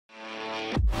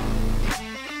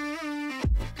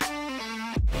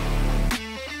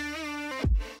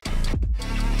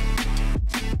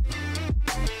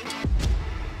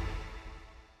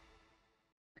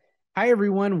Hi,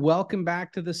 everyone. Welcome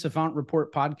back to the SAVANT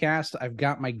Report podcast. I've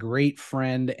got my great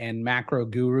friend and macro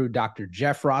guru, Dr.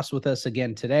 Jeff Ross, with us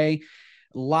again today.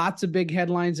 Lots of big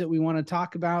headlines that we want to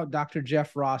talk about. Dr.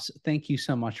 Jeff Ross, thank you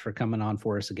so much for coming on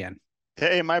for us again.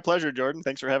 Hey, my pleasure, Jordan.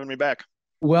 Thanks for having me back.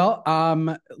 Well,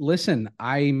 listen,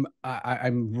 I'm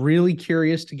really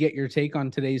curious to get your take on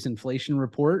today's inflation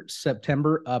report.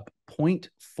 September up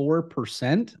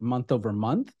 0.4% month over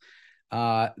month.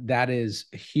 That is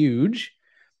huge.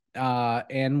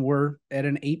 And we're at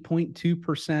an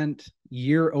 8.2%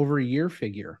 year over year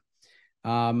figure.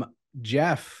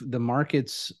 Jeff, the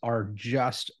markets are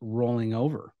just rolling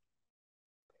over.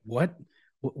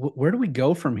 Where do we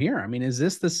go from here? I mean, is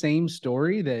this the same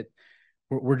story that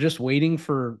we're just waiting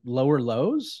for lower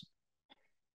lows?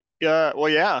 Yeah.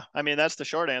 I mean, that's the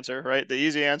short answer, right? The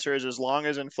easy answer is as long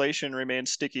as inflation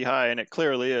remains sticky high, and it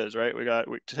clearly is, right? We got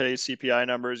today's CPI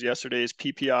numbers. Yesterday's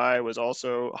PPI was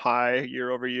also high year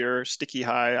over year, sticky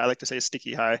high. I like to say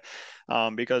sticky high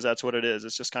because that's what it is.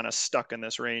 It's just kind of stuck in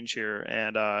this range here.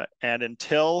 And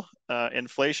until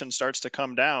inflation starts to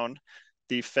come down,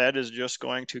 the Fed is just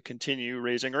going to continue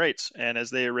raising rates. And as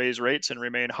they raise rates and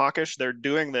remain hawkish, they're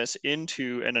doing this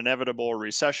into an inevitable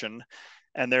recession,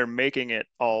 and they're making it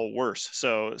all worse.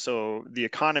 So the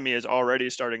economy is already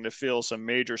starting to feel some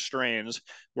major strains.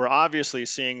 We're obviously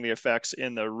seeing the effects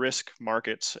in the risk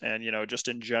markets and, just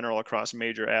in general across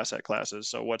major asset classes.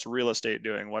 So what's real estate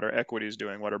doing? What are equities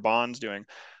doing? What are bonds doing?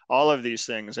 All of these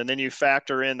things. And then you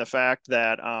factor in the fact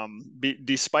that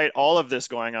despite all of this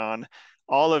going on,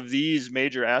 all of these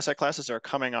major asset classes are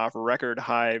coming off record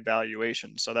high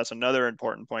valuations. So that's another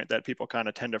important point that people kind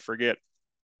of tend to forget.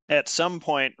 At some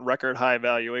point, record high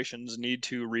valuations need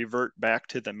to revert back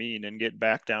to the mean and get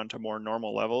back down to more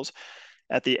normal levels.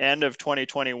 At the end of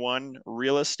 2021,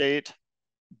 real estate,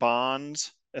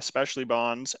 bonds, especially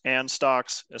bonds, and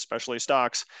stocks, especially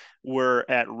stocks, were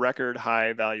at record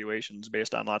high valuations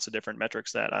based on lots of different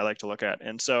metrics that I like to look at.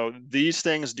 And so these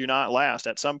things do not last.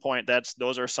 At some point,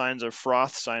 those are signs of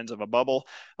froth, signs of a bubble.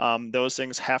 Those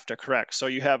things have to correct. So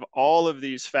you have all of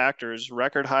these factors,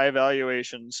 record high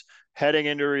valuations, heading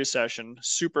into a recession,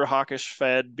 super hawkish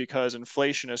Fed because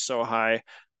inflation is so high.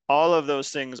 All of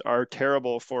those things are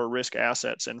terrible for risk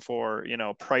assets and for,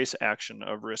 price action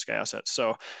of risk assets.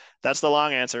 So that's the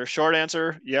long answer. Short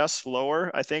answer, yes, lower.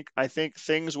 I think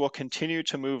things will continue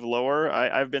to move lower.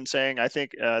 I've been saying I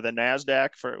think the NASDAQ,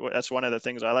 that's one of the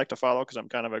things I like to follow because I'm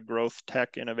kind of a growth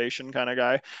tech innovation kind of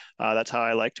guy. That's how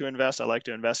I like to invest. I like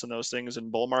to invest in those things in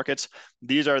bull markets.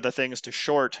 These are the things to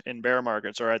short in bear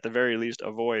markets, or at the very least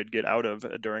avoid, get out of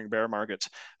during bear markets.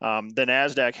 The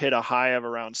NASDAQ hit a high of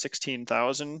around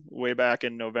 16,000 way back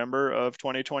in November of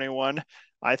 2021.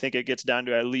 I think it gets down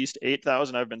to at least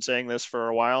 8,000. I've been saying this for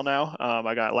a while now.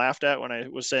 I got laughed at when I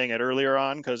was saying it earlier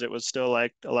on because it was still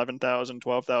like 11,000,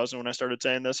 12,000 when I started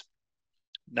saying this.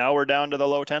 Now we're down to the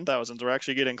low 10,000s. We're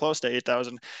actually getting close to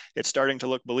 8,000. It's starting to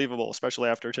look believable, especially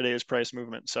after today's price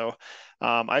movement. So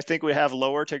I think we have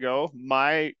lower to go.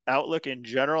 My outlook in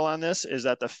general on this is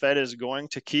that the Fed is going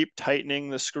to keep tightening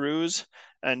the screws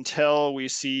until we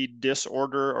see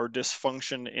disorder or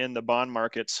dysfunction in the bond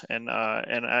markets. And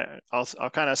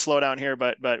I'll kind of slow down here,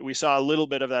 but we saw a little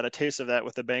bit of that, a taste of that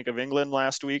with the Bank of England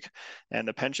last week and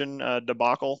the pension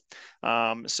debacle.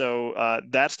 So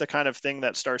that's the kind of thing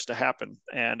that starts to happen.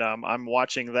 And I'm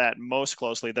watching that most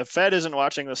closely. The Fed isn't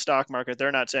watching the stock market.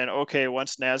 They're not saying, okay,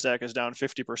 once NASDAQ is down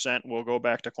 50%, we'll go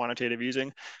back to quantitative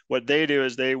easing. What they do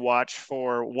is they watch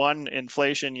for one,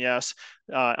 inflation, yes,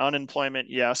 unemployment,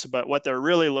 yes, but what they're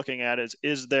really looking at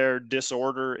is there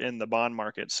disorder in the bond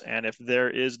markets? And if there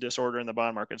is disorder in the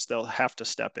bond markets, they'll have to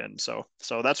step in. So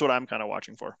that's what I'm kind of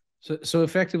watching for. So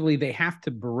effectively, they have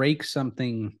to break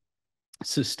something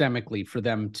systemically for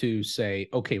them to say,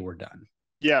 okay, we're done.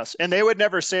 Yes, and they would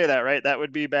never say that, right? That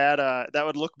would be bad. That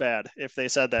would look bad if they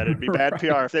said that. It'd be bad right.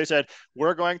 PR if they said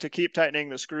we're going to keep tightening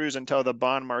the screws until the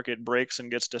bond market breaks and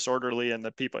gets disorderly, and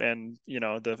the people and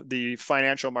the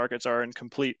financial markets are in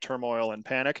complete turmoil and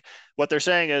panic. What they're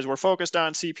saying is we're focused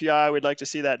on CPI. We'd like to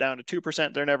see that down to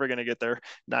 2%. They're never going to get there,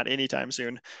 not anytime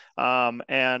soon.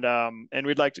 And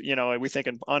we'd like to, we think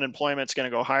unemployment's going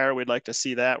to go higher. We'd like to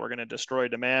see that. We're going to destroy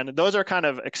demand. Those are kind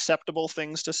of acceptable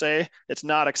things to say. It's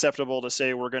not acceptable to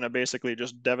say we're going to basically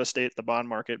just devastate the bond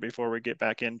market before we get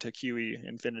back into QE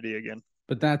infinity again.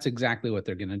 But that's exactly what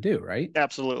they're going to do, right?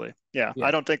 Absolutely. Yeah.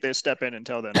 I don't think they step in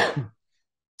until then.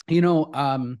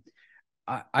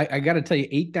 I got to tell you,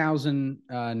 8,000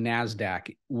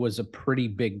 NASDAQ was a pretty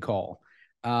big call.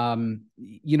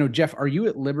 Jeff, are you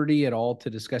at liberty at all to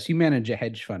discuss? You manage a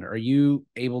hedge fund. Are you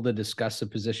able to discuss the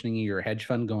positioning of your hedge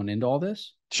fund going into all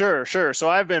this? Sure, sure. So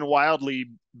I've been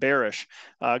wildly bearish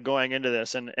going into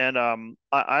this,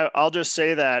 I'll just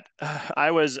say that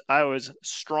I was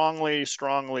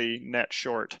strongly net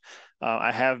short.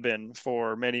 I have been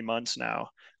for many months now,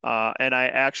 and I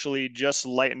actually just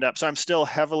lightened up. So I'm still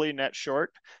heavily net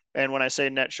short. And when I say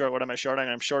net short, what am I shorting?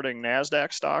 I'm shorting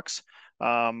Nasdaq stocks,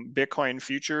 Bitcoin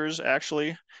futures,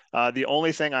 actually. The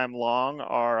only thing I'm long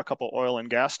are a couple oil and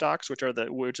gas stocks, which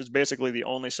is basically the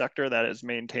only sector that has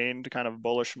maintained kind of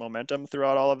bullish momentum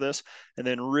throughout all of this, and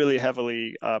then really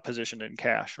heavily positioned in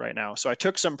cash right now. So I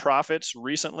took some profits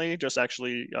recently, just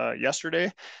actually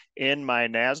yesterday, in my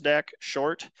Nasdaq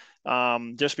short,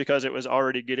 just because it was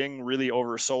already getting really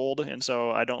oversold, and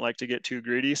so I don't like to get too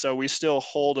greedy. So we still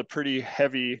hold a pretty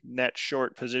heavy net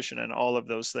short position in all of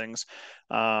those things.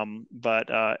 And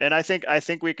I think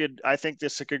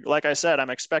this could, like I said, I'm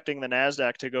expecting the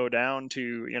Nasdaq to go down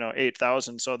to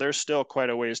 8,000. So there's still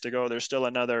quite a ways to go. There's still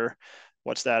another,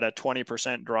 what's that, a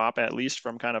 20% drop at least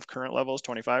from kind of current levels,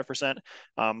 25%,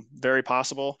 very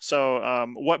possible. So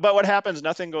what happens?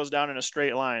 Nothing goes down in a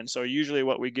straight line. So usually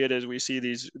what we get is we see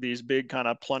these big kind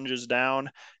of plunges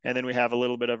down, and then we have a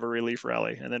little bit of a relief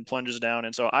rally, and then plunges down.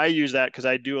 And so I use that because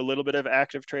I do a little bit of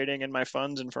active trading in my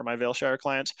funds and for my Vailshire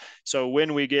clients. So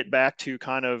when we get back to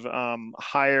kind of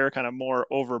higher, kind of more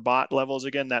overbought levels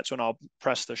again, that's when I'll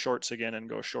press the shorts again and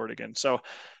go short again. So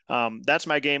that's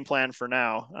my game plan for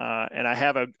now, and I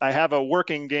have a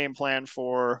working game plan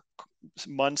for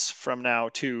months from now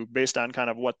too, based on kind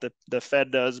of what the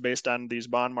Fed does, based on these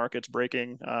bond markets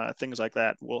breaking, things like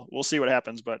that. We'll see what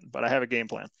happens, but I have a game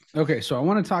plan. Okay, so I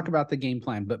want to talk about the game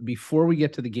plan, but before we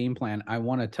get to the game plan, I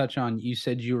want to touch on, you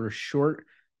said you were short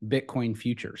Bitcoin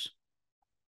futures.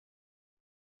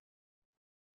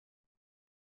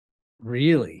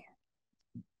 Really?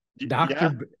 Dr.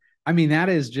 Yeah. I mean, that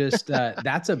is just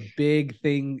that's a big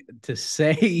thing to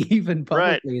say, even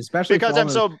publicly, Right. Especially Because for I'm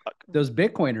all so those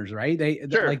Bitcoiners, right?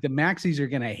 sure. Like the maxis are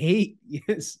gonna hate.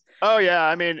 Yes. Oh yeah,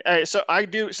 I mean, so I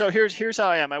do. So here's how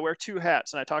I am. I wear two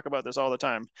hats, and I talk about this all the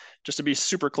time. Just to be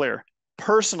super clear,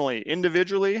 personally,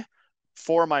 individually,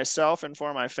 for myself and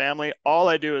for my family, all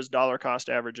I do is dollar cost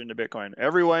average into Bitcoin.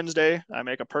 Every Wednesday, I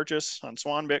make a purchase on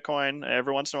Swan Bitcoin.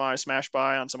 Every once in a while, I smash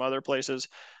buy on some other places.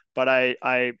 But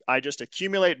I just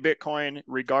accumulate Bitcoin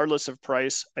regardless of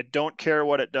price. I don't care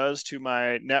what it does to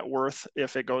my net worth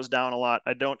if it goes down a lot.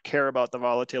 I don't care about the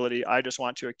volatility. I just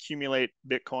want to accumulate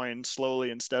Bitcoin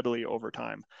slowly and steadily over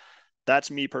time.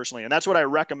 That's me personally. And that's what I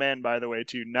recommend, by the way,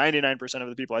 to 99% of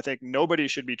the people. I think nobody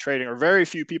should be trading, or very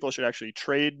few people should actually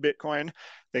trade Bitcoin. I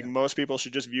think most people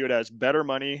should just view it as better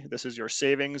money. This is your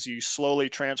savings. You slowly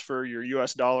transfer your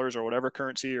US dollars or whatever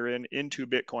currency you're in into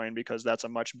Bitcoin, because that's a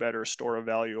much better store of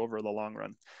value over the long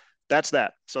run. That's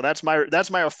that. So that's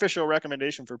my official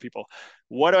recommendation for people.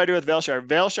 What do I do with Vailshire?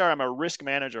 Vailshire, I'm a risk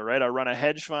manager, right? I run a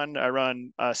hedge fund. I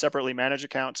run separately managed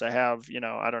accounts. I have,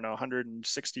 I don't know,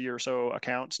 160 or so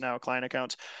accounts now, client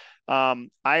accounts.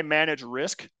 I manage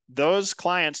risk. Those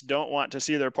clients don't want to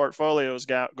see their portfolios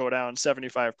go down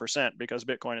 75% because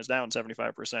Bitcoin is down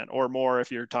 75% or more if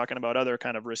you're talking about other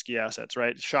kind of risky assets,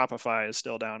 right? Shopify is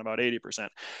still down about 80%.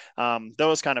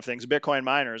 Those kind of things. Bitcoin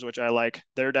miners, which I like,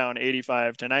 they're down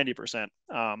 85 to 90%.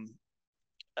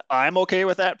 I'm okay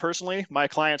with that personally. My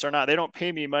clients are not. They don't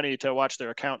pay me money to watch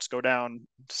their accounts go down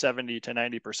 70 to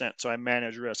 90%. So I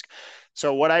manage risk.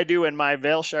 So what I do in my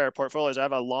Vailshire portfolios, I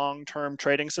have a long-term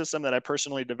trading system that I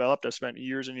personally developed. I spent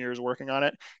years and years working on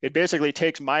it. It basically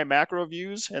takes my macro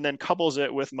views and then couples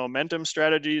it with momentum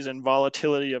strategies and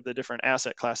volatility of the different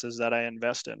asset classes that I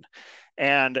invest in.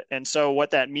 And so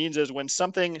what that means is when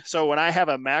I have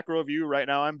a macro view right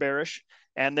now, I'm bearish.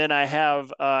 And then I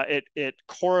have it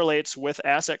correlates with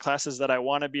asset classes that I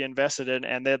want to be invested in,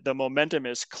 and that the momentum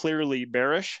is clearly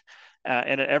bearish,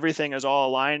 and everything is all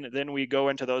aligned. Then we go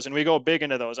into those, and we go big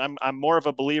into those. I'm more of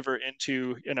a believer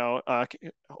into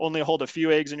only hold a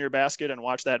few eggs in your basket and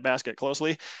watch that basket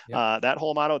closely. Yep. That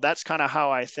whole motto. That's kind of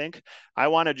how I think. I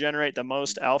want to generate the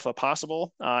most alpha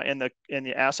possible in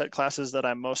the asset classes that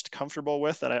I'm most comfortable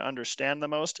with, that I understand the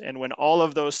most. And when all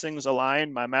of those things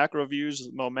align, my macro views,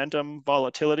 momentum,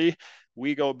 volatility,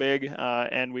 we go big,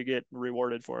 and we get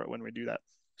rewarded for it when we do that.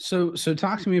 So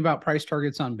talk to me about price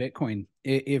targets on Bitcoin.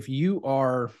 If you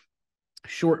are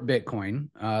short Bitcoin,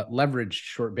 leveraged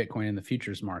short Bitcoin in the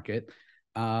futures market,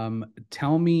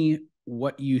 tell me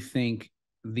what you think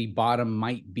the bottom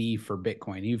might be for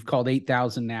Bitcoin. You've called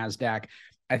 8,000 NASDAQ.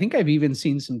 I think I've even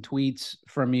seen some tweets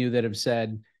from you that have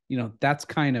said, that's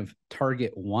kind of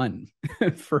target one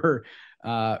for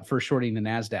shorting the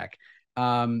NASDAQ.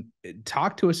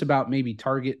 Talk to us about maybe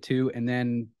target two, and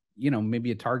then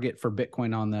maybe a target for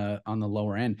Bitcoin on the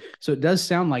lower end. So it does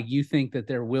sound like you think that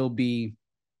there will be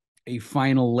a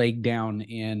final leg down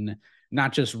in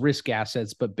not just risk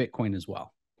assets but Bitcoin as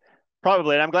well.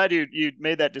 Probably, and I'm glad you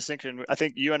made that distinction. I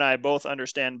think you and I both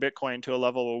understand Bitcoin to a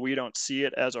level where we don't see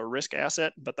it as a risk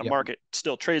asset, but the Yep. market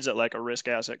still trades it like a risk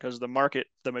asset because the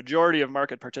majority of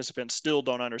market participants still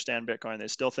don't understand Bitcoin. They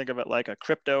still think of it like a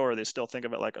crypto, or they still think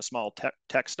of it like a small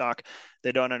tech stock.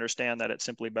 They don't understand that it's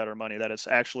simply better money, that it's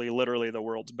actually literally the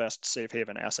world's best safe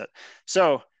haven asset.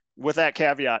 So with that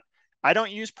caveat, I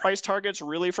don't use price targets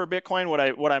really for Bitcoin.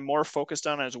 What I'm more focused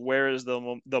on is where is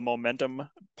the momentum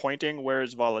pointing, where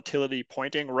is volatility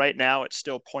pointing. Right now, it's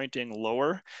still pointing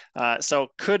lower. So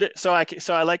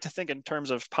I like to think in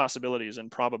terms of possibilities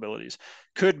and probabilities.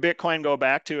 Could Bitcoin go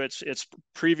back to its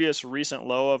previous recent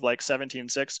low of like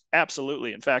 17.6?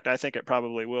 Absolutely. In fact, I think it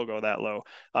probably will go that low.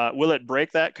 Will it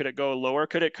break that? Could it go lower?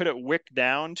 Could it wick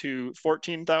down to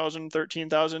 14,000,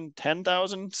 13,000,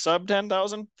 10,000, sub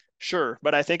 10,000? Sure,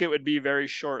 but I think it would be very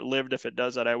short-lived if it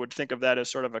does that. I would think of that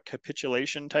as sort of a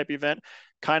capitulation type event,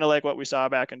 kind of like what we saw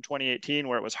back in 2018,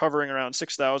 where it was hovering around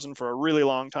 6,000 for a really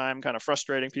long time, kind of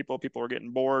frustrating people. People were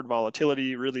getting bored.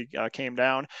 Volatility really came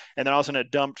down, and then all of a sudden it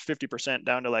dumped 50%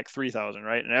 down to like 3,000,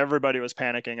 right? And everybody was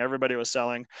panicking. Everybody was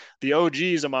selling. The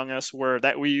OGs among us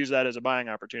we use that as a buying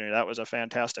opportunity. That was a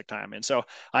fantastic time. And so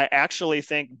I actually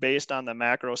think, based on the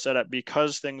macro setup,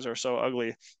 because things are so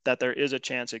ugly, that there is a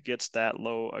chance it gets that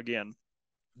low again.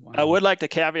 Wow. I would like to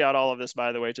caveat all of this,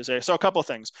 by the way, to say, so a couple of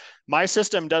things. My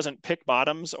system doesn't pick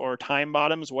bottoms or time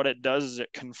bottoms. What it does is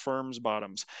it confirms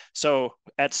bottoms. So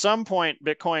at some point,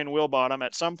 Bitcoin will bottom.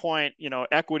 At some point,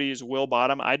 equities will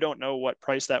bottom. I don't know what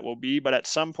price that will be, but at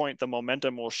some point, the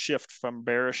momentum will shift from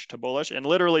bearish to bullish. And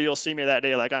literally, you'll see me that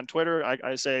day, like on Twitter,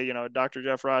 I say, Dr.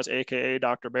 Jeff Ross, AKA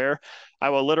Dr. Bear. I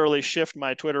will literally shift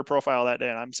my Twitter profile that day,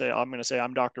 and I'm going to say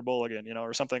I'm Dr. Bull again,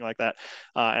 or something like that,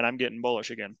 and I'm getting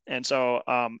bullish again. And so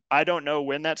I don't know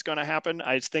when that's going to happen.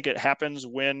 I think it happens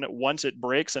once it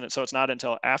breaks, and so it's not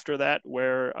until after that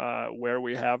where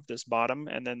we have this bottom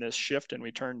and then this shift and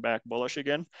we turn back bullish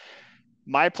again.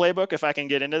 My playbook, if I can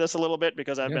get into this a little bit,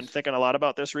 because I've been thinking a lot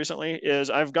about this recently, is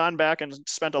I've gone back and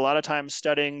spent a lot of time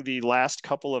studying the last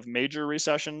couple of major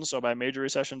recessions. So by major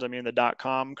recessions, I mean the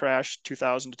dot-com crash,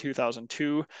 2000 to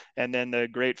 2002, and then the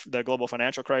global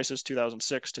financial crisis,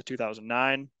 2006 to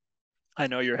 2009. I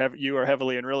know you are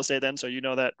heavily in real estate then, so you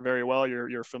know that very well.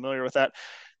 You're familiar with that.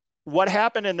 What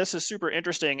happened, and this is super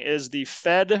interesting, is the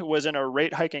Fed was in a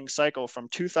rate hiking cycle from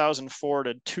 2004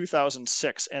 to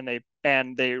 2006,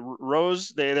 and they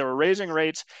were raising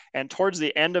rates, and towards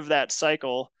the end of that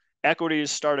cycle, equities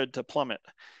started to plummet.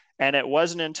 And it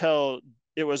wasn't until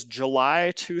it was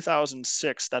July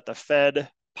 2006 that the Fed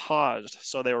paused.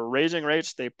 So they were raising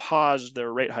rates, they paused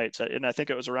their rate hikes. And I think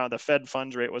it was around, the Fed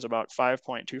funds rate was about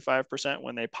 5.25%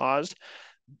 when they paused.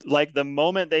 Like the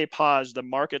moment they paused, the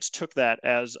markets took that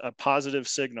as a positive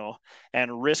signal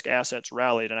and risk assets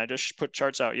rallied. And I just put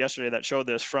charts out yesterday that showed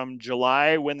this from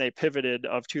July when they pivoted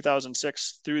of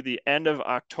 2006 through the end of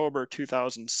October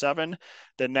 2007,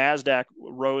 the NASDAQ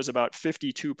rose about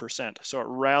 52%. So it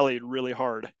rallied really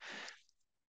hard.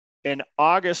 In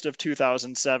August of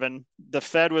 2007, the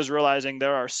Fed was realizing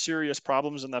there are serious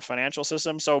problems in the financial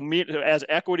system. So as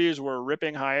equities were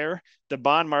ripping higher, the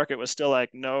bond market was still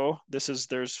like, no,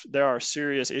 there are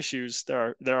serious issues.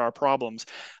 There are problems.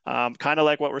 Kind of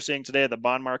like what we're seeing today, the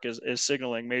bond market is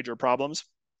signaling major problems.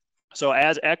 So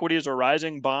as equities were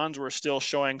rising, bonds were still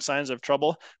showing signs of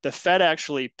trouble. The Fed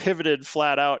actually pivoted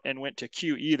flat out and went to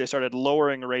QE. They started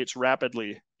lowering rates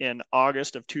rapidly in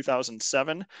August of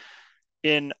 2007.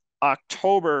 In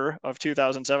October of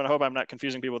 2007, I hope I'm not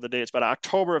confusing people with the dates, but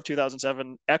October of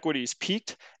 2007, equities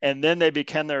peaked, and then they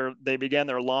began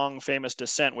their long famous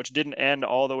descent, which didn't end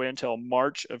all the way until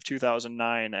March of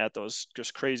 2009 at those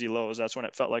just crazy lows. That's when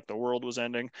it felt like the world was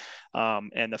ending,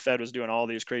 and the Fed was doing all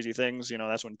these crazy things.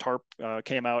 That's when TARP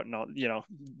came out, and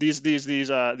these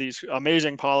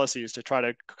amazing policies to try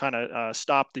to kind of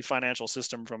stop the financial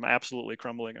system from absolutely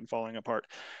crumbling and falling apart.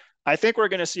 I think we're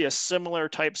going to see a similar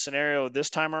type scenario this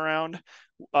time around,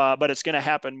 but it's going to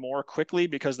happen more quickly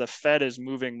because the Fed is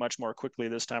moving much more quickly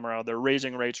this time around. They're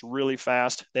raising rates really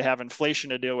fast. They have inflation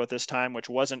to deal with this time, which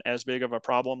wasn't as big of a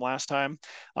problem last time.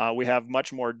 We have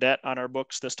much more debt on our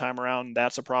books this time around.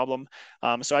 That's a problem.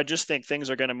 So I just think things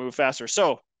are going to move faster.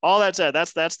 So all that said,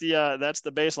 that's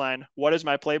the baseline. What is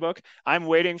my playbook? I'm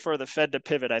waiting for the Fed to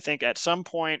pivot. I think at some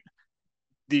point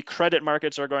the credit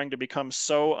markets are going to become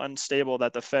so unstable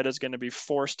that the Fed is going to be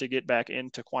forced to get back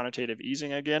into quantitative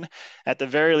easing again. At the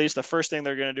very least, the first thing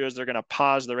they're going to do is they're going to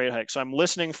pause the rate hike. So I'm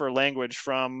listening for language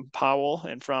from Powell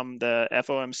and from the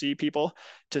FOMC people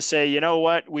to say, you know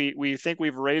what, we think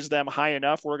we've raised them high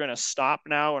enough. We're going to stop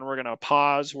now and we're going to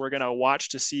pause. We're going to watch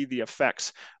to see the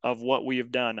effects of what we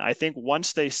have done. I think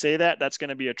once they say that, that's going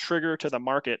to be a trigger to the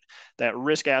market that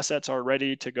risk assets are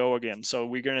ready to go again. So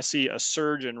we're going to see a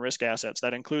surge in risk assets.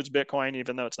 That includes Bitcoin,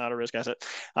 even though it's not a risk asset.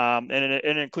 And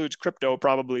it includes crypto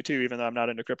probably too, even though I'm not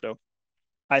into crypto.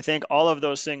 I think all of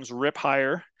those things rip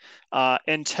higher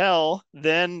until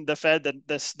then the Fed,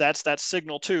 that's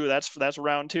signal two, that's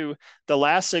round two. The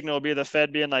last signal will be the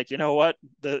Fed being like, you know what,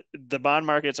 the bond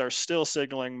markets are still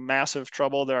signaling massive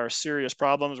trouble. There are serious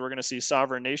problems. We're going to see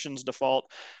sovereign nations default.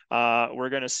 We're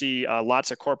going to see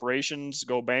lots of corporations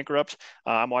go bankrupt.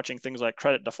 I'm watching things like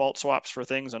credit default swaps for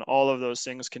things, and all of those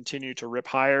things continue to rip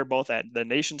higher, both at the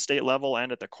nation state level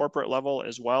and at the corporate level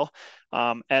as well.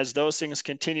 As those things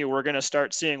continue, we're going to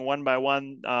start seeing one by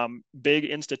one big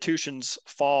institutions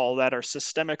fall that are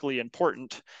systemically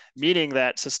important, meaning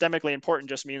that systemically important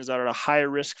just means that are at a high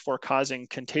risk for causing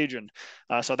contagion.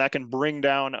 So that can bring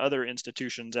down other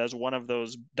institutions as one of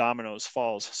those dominoes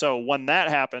falls. So when that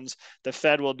happens, the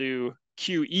Fed will do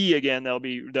QE again.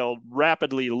 They'll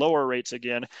rapidly lower rates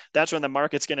again. That's when the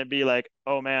market's going to be like,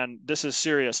 oh man, this is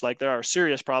serious. Like there are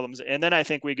serious problems. And then I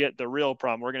think we get the real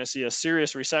problem. We're going to see a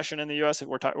serious recession in the U.S.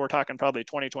 We're talking probably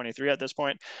 2023 at this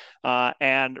point.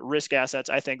 And risk assets,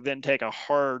 I think, then take a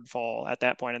hard fall at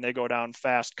that point, and they go down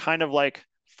fast, kind of like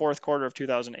fourth quarter of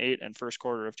 2008 and first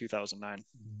quarter of 2009.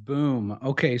 Boom.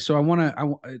 Okay, so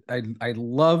I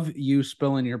love you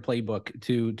spilling your playbook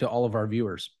to all of our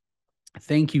viewers.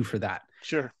 Thank you for that.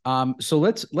 Sure. So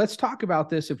let's talk about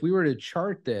this. If we were to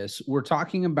chart this, we're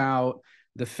talking about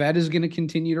the Fed is going to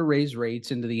continue to raise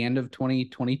rates into the end of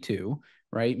 2022,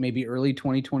 right? Maybe early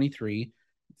 2023.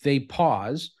 They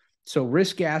pause. So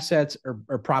risk assets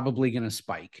are probably going to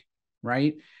spike,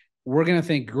 right? We're going to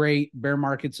think, great, bear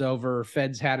market's over.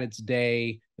 Fed's had its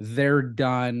day. They're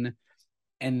done.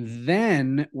 And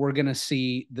then we're going to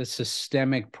see the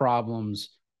systemic problems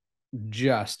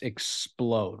just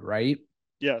explode, right?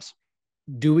 Yes.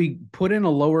 Do we put in a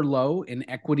lower low in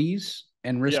equities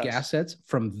and risk Yes. assets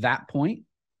from that point?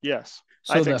 Yes.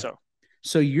 So I think so.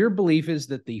 So your belief is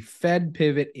that the Fed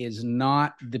pivot is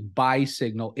not the buy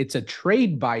signal. It's a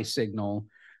trade buy signal,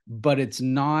 but it's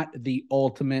not the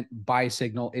ultimate buy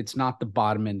signal. It's not the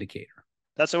bottom indicator.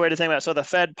 That's the way to think about it. So the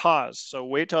Fed pause. So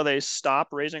wait till they stop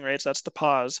raising rates. That's the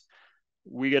pause.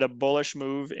 We get a bullish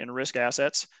move in risk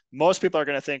assets. Most people are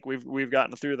going to think we've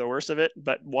gotten through the worst of it,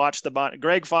 but watch the bond.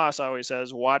 Greg Foss always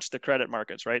says, watch the credit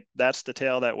markets, right? That's the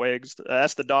tail that wags.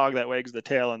 That's the dog that wags the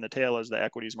tail, and the tail is the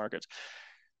equities markets.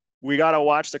 We got to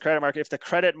watch the credit market. If the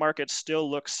credit market still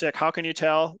looks sick, how can you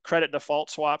tell? Credit default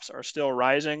swaps are still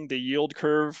rising. The yield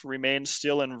curve remains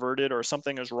still inverted, or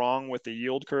something is wrong with the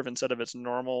yield curve instead of its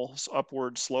normal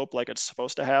upward slope like it's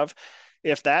supposed to have.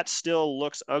 If that still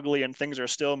looks ugly and things are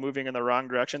still moving in the wrong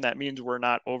direction, that means we're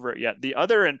not over it yet. The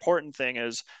other important thing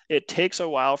is it takes a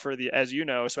while for as you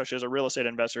know, especially as a real estate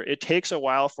investor, it takes a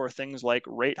while for things like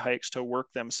rate hikes to work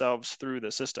themselves through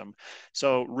the system.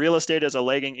 So real estate is a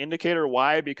lagging indicator.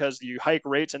 Why? Because you hike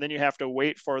rates and then you have to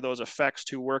wait for those effects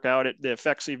to work out. The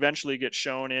effects eventually get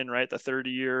shown in, right? The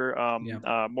 30-year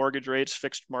mortgage rates,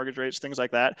 fixed mortgage rates, things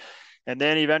like that. And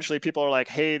then eventually people are like,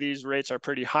 hey, these rates are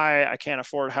pretty high. I can't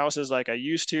afford houses like I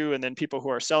used to. And then people who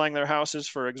are selling their houses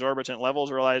for exorbitant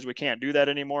levels realize we can't do that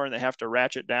anymore. And they have to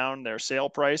ratchet down their sale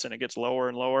price, and it gets lower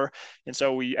and lower. And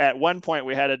so at one point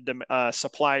we had a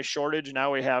supply shortage.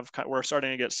 Now we're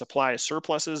starting to get supply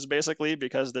surpluses basically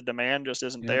because the demand just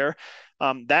isn't there.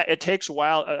 That it takes a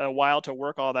while to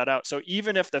work all that out. So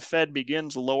even if the Fed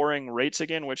begins lowering rates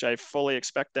again, which I fully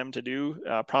expect them to do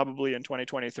probably in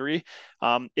 2023,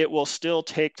 it will still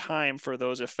take time for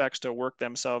those effects to work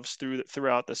themselves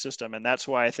throughout the system. And that's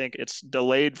why I think it's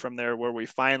delayed from there, where we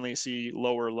finally see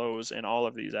lower lows in all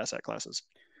of these asset classes.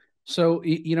 So,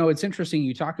 it's interesting.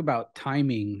 You talk about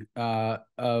timing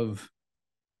of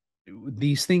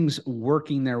these things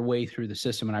working their way through the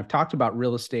system. And I've talked about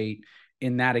real estate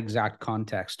in that exact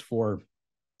context for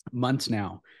months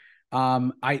now.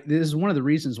 This is one of the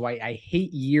reasons why I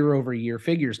hate year-over-year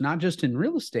figures, not just in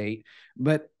real estate,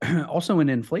 but also in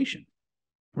inflation,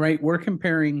 right? We're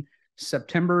comparing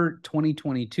September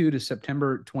 2022 to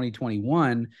September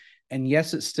 2021. And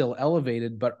yes, it's still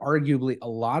elevated, but arguably a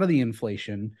lot of the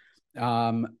inflation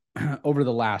over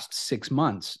the last 6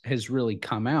 months has really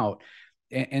come out.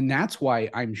 And that's why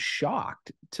I'm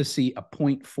shocked to see a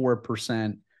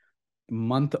 0.4%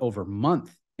 month over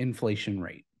month inflation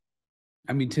rate.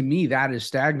 I mean, to me, that is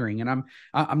staggering, and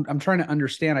I'm trying to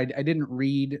understand. I didn't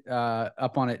read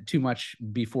up on it too much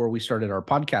before we started our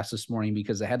podcast this morning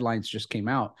because the headlines just came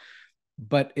out.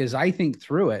 But as I think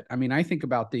through it, I mean, I think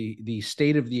about the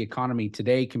state of the economy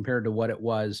today compared to what it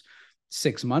was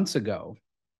 6 months ago,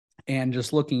 and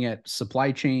just looking at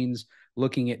supply chains,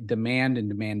 looking at demand and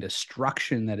demand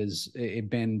destruction that has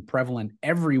been prevalent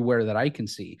everywhere that I can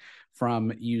see,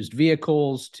 from used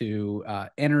vehicles to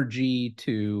energy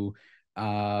to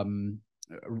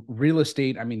real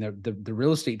estate. I mean, the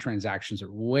real estate transactions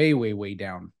are way, way, way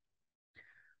down.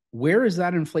 Where is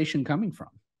that inflation coming from?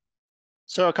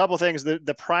 So a couple of things.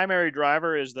 The primary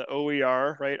driver is the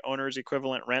OER, right? Owner's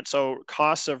equivalent rent. So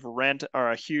costs of rent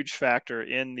are a huge factor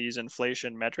in these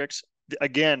inflation metrics.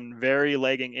 Again, very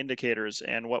lagging indicators.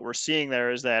 And what we're seeing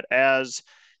there is that as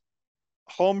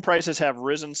home prices have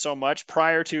risen so much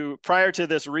prior to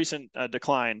this recent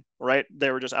decline, right?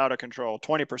 They were just out of control,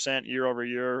 20% year over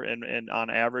year, and on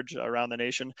average around the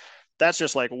nation. That's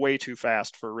just like way too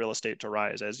fast for real estate to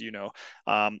rise, as you know.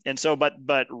 And so,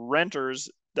 but renters,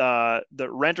 the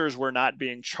renters were not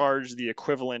being charged the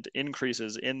equivalent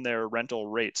increases in their rental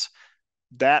rates.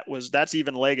 That's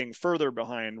even lagging further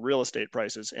behind real estate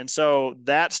prices. And so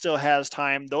that still has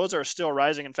time. Those are still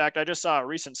rising. In fact, I just saw a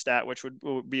recent stat, which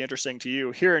would be interesting to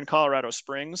you. Here in Colorado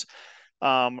Springs,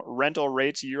 rental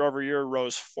rates year over year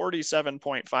rose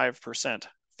 47.5%.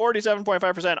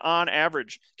 47.5% on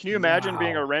average. Can you imagine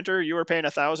being a renter? You were paying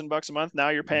 $1,000 a month. Now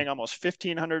you're paying almost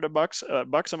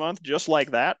 $1,500 bucks a month, just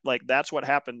like that. Like that's what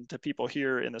happened to people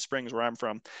here in the Springs where I'm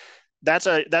from. That's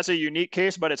a unique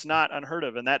case, but it's not unheard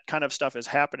of. And that kind of stuff is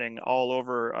happening all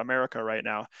over America right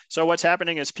now. So what's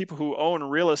happening is people who own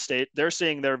real estate, they're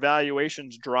seeing their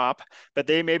valuations drop, but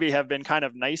they maybe have been kind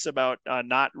of nice about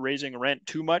not raising rent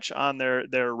too much on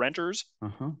their renters.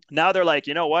 Now they're like,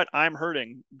 you know what? I'm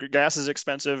hurting. Gas is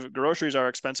expensive. Groceries are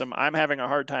expensive. I'm having a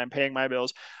hard time paying my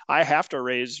bills. I have to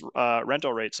raise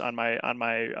rental rates on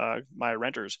my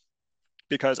renters,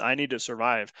 because I need to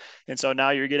survive. And so now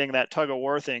you're getting that tug of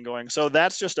war thing going. So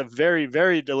that's just a very,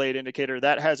 very delayed indicator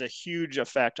that has a huge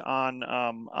effect on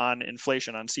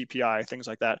inflation, on CPI, things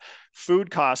like that. Food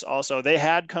costs also, they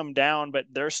had come down, but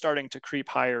they're starting to creep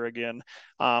higher again.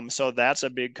 So that's a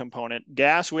big component.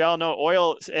 Gas, we all know.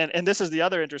 Oil, and this is the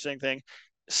other interesting thing,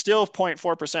 still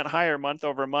 0.4% higher month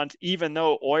over month, even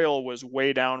though oil was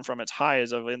way down from its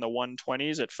highs of in the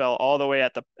 120s. It fell all the way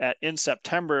in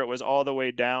September. It was all the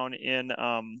way down in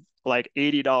like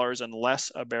 $80 and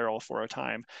less a barrel for a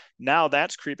time. Now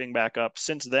that's creeping back up.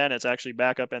 Since then, it's actually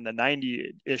back up in the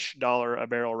 $90-ish a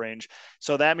barrel range.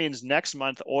 So that means next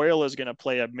month, oil is going to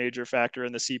play a major factor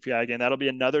in the CPI again. That'll be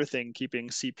another thing keeping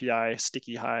CPI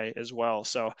sticky high as well.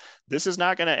 So this is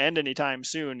not going to end anytime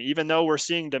soon. Even though we're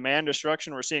seeing demand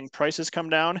destruction, we're seeing prices come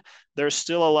down, there's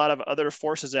still a lot of other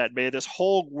forces at bay. This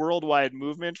whole worldwide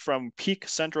movement from peak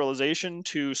centralization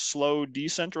to slow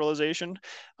decentralization,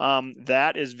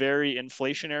 that is very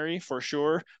inflationary for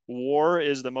sure. War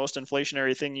is the most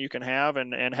inflationary thing you can have,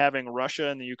 and having Russia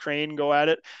and the Ukraine go at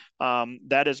it,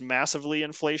 that is massively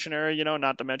inflationary, you know,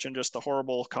 not to mention just the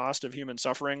horrible cost of human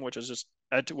suffering, which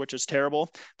is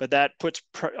terrible. But that puts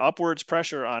upwards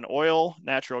pressure on oil,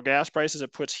 natural gas prices.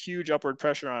 It puts huge upward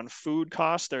pressure on food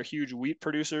costs. They're huge wheat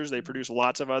producers. They produce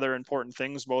lots of other important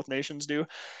things, both nations do.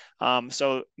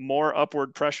 So more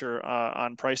upward pressure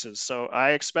on prices. So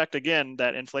I expect, again,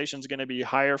 that inflation is going to be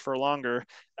higher for longer,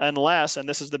 unless, and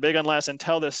this is the big unless,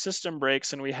 until the system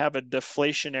breaks and we have a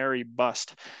deflationary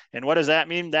bust. And what does that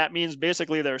mean? That means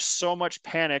basically there's so much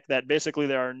panic that basically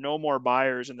there are no more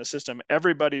buyers in the system.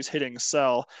 Everybody's hitting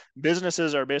sell.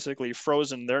 Businesses are basically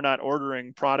frozen. They're not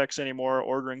ordering products anymore,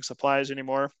 ordering supplies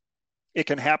anymore. It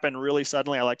can happen really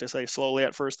suddenly. I like to say slowly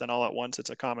at first, then all at once. It's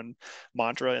a common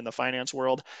mantra in the finance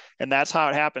world. And that's how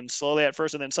it happens, slowly at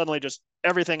first, and then suddenly just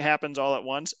everything happens all at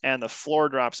once, and the floor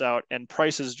drops out and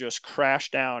prices just crash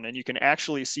down. And you can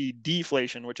actually see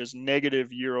deflation, which is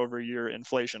negative year over year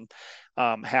inflation,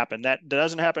 happen. That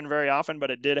doesn't happen very often,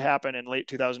 but it did happen in late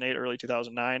 2008, early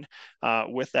 2009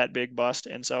 with that big bust.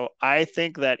 And so I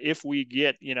think that if we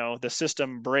get, you know, the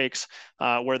system breaks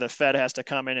where the Fed has to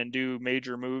come in and do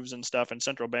major moves and stuff, and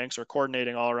central banks are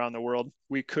coordinating all around the world,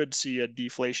 we could see a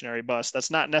deflationary bust.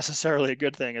 That's not necessarily a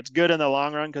good thing. It's good in the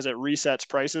long run because it resets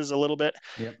prices a little bit,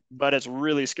 but it's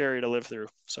really scary to live through.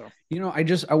 So, you know,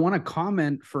 I want to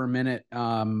comment for a minute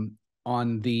on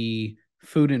the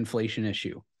food inflation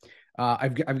issue.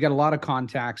 I've got a lot of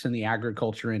contacts in the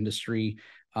agriculture industry.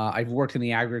 I've worked in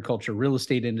the agriculture real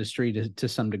estate industry to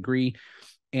some degree.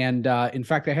 And in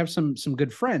fact, I have some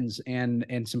good friends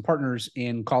and some partners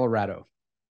in Colorado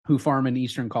who farm in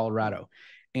Eastern Colorado.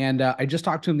 And I just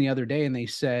talked to them the other day, and they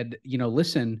said,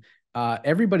 listen,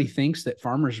 everybody thinks that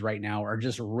farmers right now are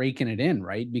just raking it in,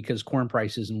 right? Because corn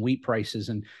prices and wheat prices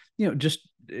and, just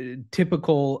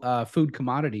typical food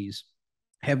commodities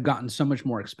have gotten so much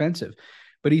more expensive.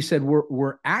 But he said,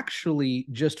 we're actually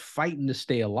just fighting to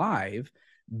stay alive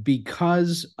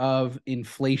because of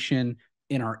inflation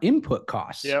in our input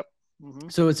costs. Yep. Mm-hmm.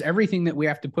 So it's everything that we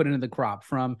have to put into the crop,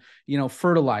 from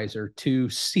fertilizer to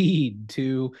seed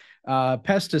to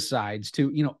pesticides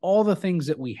to all the things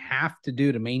that we have to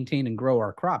do to maintain and grow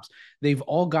our crops. They've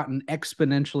all gotten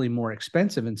exponentially more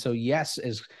expensive, and so yes,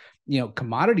 as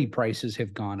commodity prices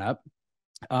have gone up,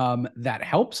 that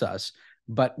helps us,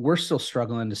 but we're still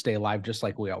struggling to stay alive just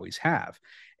like we always have.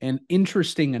 And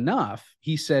interesting enough,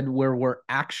 he said where we're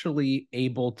actually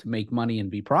able to make money and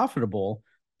be profitable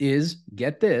is,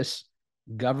 get this,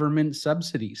 government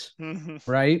subsidies. Mm-hmm.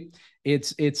 Right?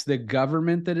 It's the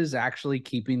government that is actually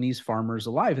keeping these farmers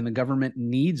alive, and the government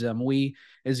needs them. We,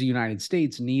 as the United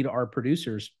States, need our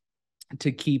producers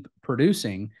to keep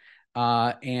producing.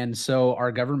 And so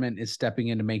our government is stepping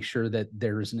in to make sure that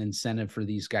there's an incentive for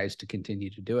these guys to continue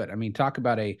to do it. I mean, talk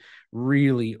about a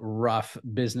really rough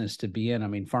business to be in. I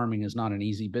mean, farming is not an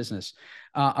easy business.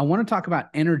 I want to talk about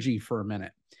energy for a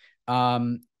minute.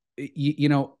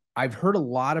 I've heard a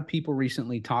lot of people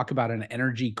recently talk about an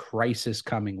energy crisis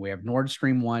coming. We have Nord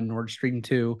Stream 1, Nord Stream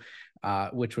 2,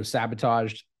 which was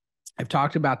sabotaged. I've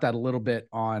talked about that a little bit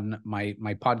on my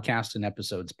podcast and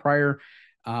episodes prior.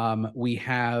 We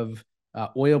have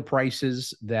oil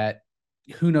prices that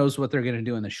who knows what they're going to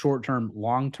do in the short term,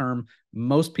 long term.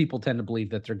 Most people tend to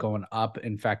believe that they're going up.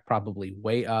 In fact, probably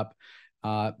way up.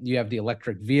 You have the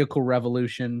electric vehicle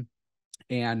revolution,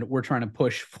 and we're trying to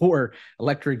push for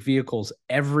electric vehicles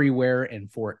everywhere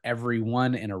and for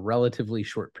everyone in a relatively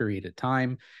short period of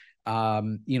time.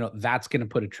 That's going to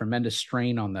put a tremendous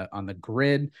strain on the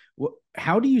grid.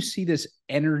 How do you see this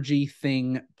energy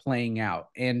thing playing out?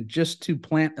 And just to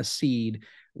plant a seed,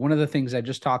 one of the things I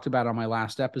just talked about on my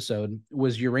last episode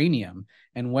was uranium,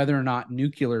 and whether or not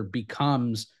nuclear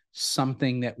becomes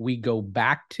something that we go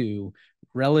back to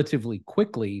relatively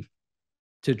quickly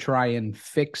to try and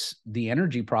fix the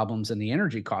energy problems and the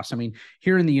energy costs. I mean,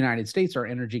 here in the United States, our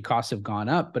energy costs have gone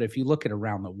up, but if you look at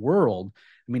around the world,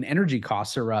 I mean, energy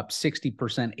costs are up 60%,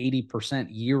 80%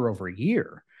 year over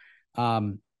year.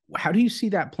 How do you see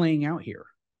that playing out here?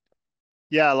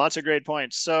 Yeah, lots of great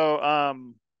points. So,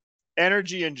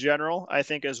 energy in general, I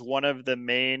think, is one of the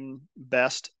main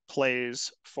best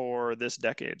plays for this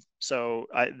decade. So,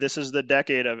 this is the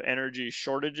decade of energy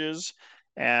shortages,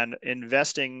 and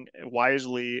investing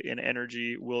wisely in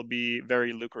energy will be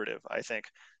very lucrative, I think.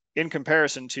 In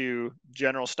comparison to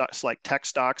general stocks like tech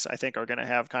stocks, I think are going to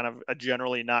have kind of a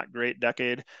generally not great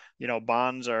decade.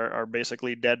 Bonds are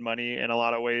basically dead money in a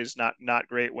lot of ways, not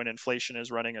great when inflation is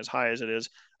running as high as it is.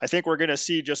 I think we're going to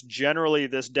see just generally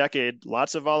this decade,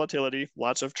 lots of volatility,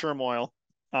 lots of turmoil,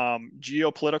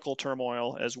 geopolitical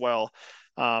turmoil as well.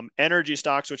 Energy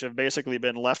stocks, which have basically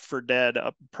been left for dead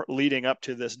leading up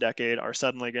to this decade, are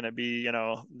suddenly going to be,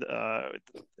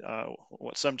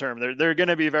 what some term they're going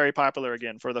to be very popular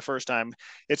again for the first time.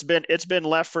 It's been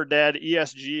left for dead.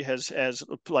 ESG has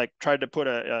like tried to put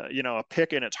a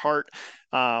pick in its heart.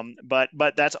 But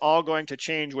that's all going to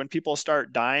change when people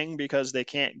start dying because they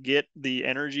can't get the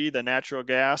energy, the natural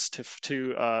gas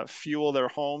to fuel their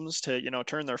homes, to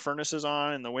turn their furnaces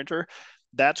on in the winter.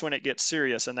 That's when it gets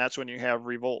serious, and that's when you have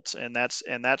revolts, and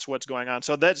that's what's going on.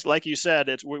 So that's, like you said,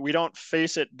 we don't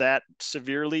face it that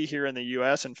severely here in the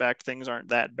U.S. In fact, things aren't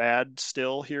that bad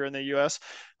still here in the U.S.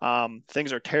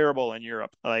 Things are terrible in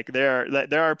Europe. Like there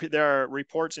are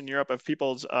reports in Europe of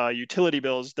people's utility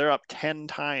bills. They're up 10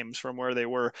 times from where they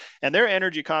were, and their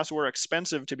energy costs were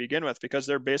expensive to begin with because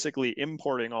they're basically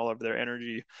importing all of their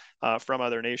energy from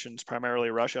other nations, primarily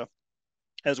Russia,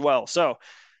 as well. So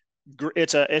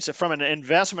it's a from an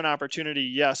investment opportunity.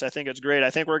 Yes, I think it's great.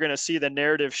 I think we're going to see the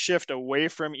narrative shift away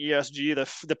from ESG.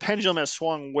 The pendulum has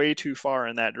swung way too far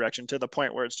in that direction, to the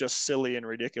point where it's just silly and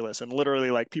ridiculous, and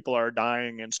literally, like, people are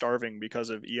dying and starving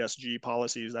because of ESG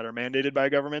policies that are mandated by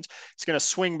governments. It's going to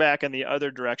swing back in the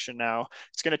other direction now.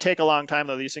 It's going to take a long time,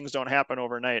 though. These things don't happen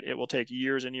overnight. It will take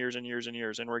years and years and years and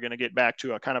years, and we're going to get back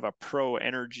to a kind of a pro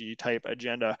energy type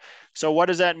agenda. So what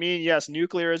does that mean? Yes,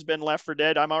 nuclear has been left for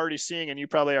dead. I'm already seeing, and you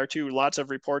probably are too, lots of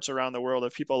reports around the world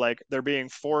of people like they're being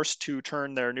forced to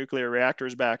turn their nuclear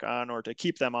reactors back on, or to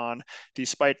keep them on,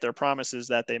 despite their promises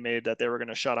that they made that they were going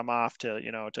to shut them off to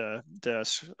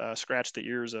scratch the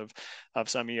ears of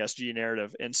some ESG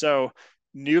narrative. And so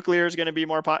Nuclear is going to be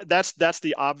more. That's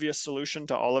the obvious solution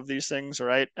to all of these things,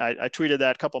 right? I tweeted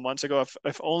that a couple months ago.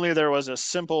 If only there was a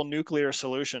simple nuclear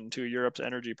solution to Europe's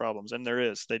energy problems, and there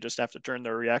is. They just have to turn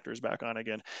their reactors back on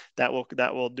again. That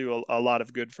will do a lot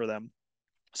of good for them.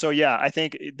 So yeah, I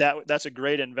think that's a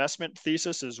great investment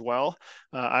thesis as well.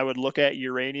 I would look at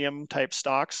uranium type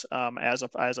stocks as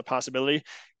a possibility.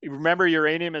 Remember,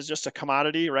 uranium is just a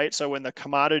commodity, right? So when the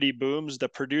commodity booms, the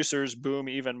producers boom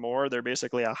even more. They're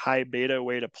basically a high beta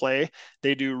way to play.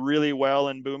 They do really well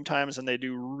in boom times and they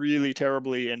do really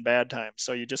terribly in bad times.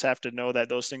 So you just have to know that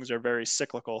those things are very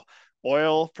cyclical.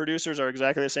 Oil producers are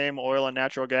exactly the same. Oil and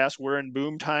natural gas. We're in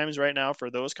boom times right now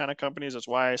for those kind of companies. That's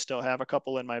why I still have a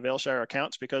couple in my Vailshire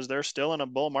accounts, because they're still in a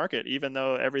bull market, even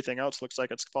though everything else looks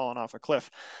like it's fallen off a cliff.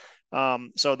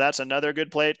 So that's another good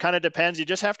play. It kind of depends. You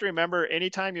just have to remember,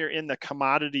 anytime you're in the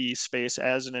commodity space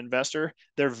as an investor,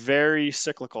 they're very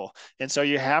cyclical. And so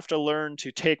you have to learn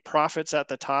to take profits at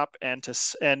the top and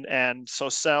so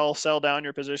sell down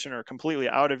your position or completely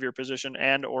out of your position,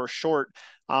 and or short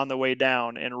on the way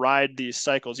down and ride these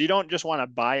cycles. You don't just want to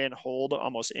buy and hold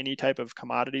almost any type of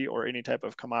commodity or any type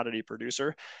of commodity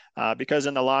producer, because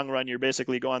in the long run, you're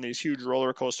basically going on these huge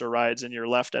roller coaster rides and you're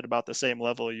left at about the same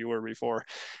level you were before.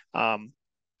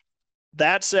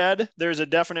 That said, there's a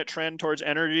definite trend towards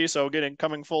energy. So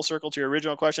coming full circle to your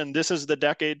original question, this is the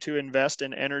decade to invest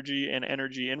in energy and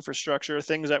energy infrastructure.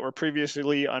 Things that were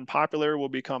previously unpopular will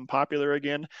become popular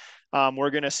again. We're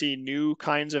going to see new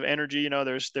kinds of energy.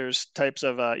 There's types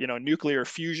of nuclear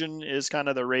fusion is kind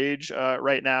of the rage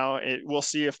right now. We'll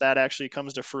see if that actually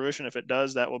comes to fruition. If it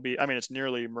does, that will be. I mean, it's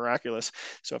nearly miraculous.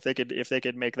 So if they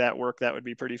could make that work, that would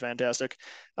be pretty fantastic.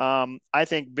 I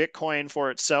think Bitcoin for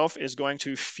itself is going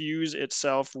to fuse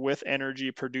itself with energy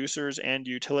producers and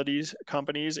utilities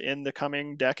companies in the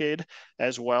coming decade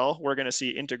as well. We're going to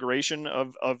see integration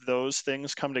of those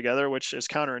things come together, which is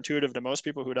counterintuitive to most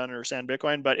people who don't understand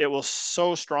Bitcoin, but it will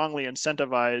so strongly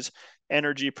incentivize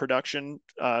energy production,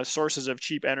 sources of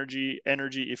cheap energy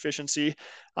efficiency,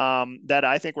 that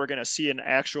I think we're going to see an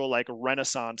actual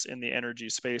renaissance in the energy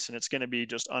space. And it's going to be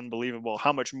just unbelievable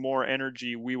how much more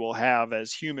energy we will have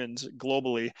as humans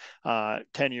globally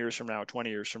 10 years from now,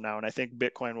 20 years from now. And I think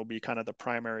Bitcoin will be kind of the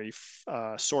primary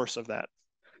source of that.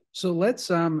 So let's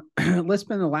spend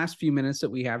the last few minutes that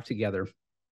we have together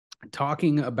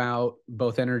talking about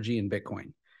both energy and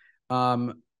Bitcoin.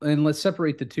 And let's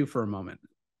separate the two for a moment.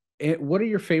 What are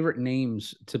your favorite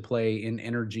names to play in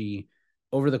energy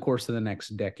over the course of the next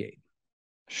decade?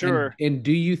 Sure. And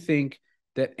do you think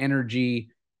that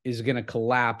energy is going to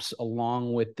collapse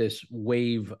along with this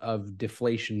wave of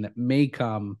deflation that may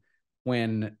come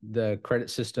when the credit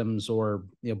systems or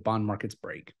bond markets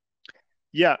break?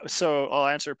 Yeah, so I'll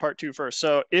answer part two first.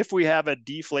 So if we have a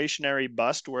deflationary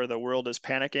bust where the world is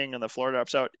panicking and the floor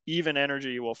drops out, even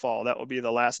energy will fall. That will be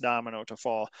the last domino to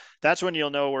fall. That's when you'll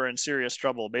know we're in serious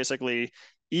trouble. Basically,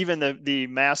 even the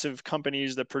massive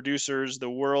companies, the producers, the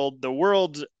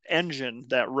world's engine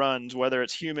that runs, whether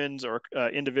it's humans or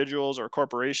individuals or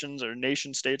corporations or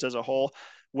nation states as a whole,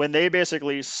 when they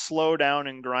basically slow down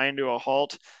and grind to a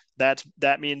halt,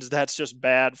 that means that's just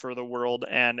bad for the world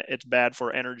and it's bad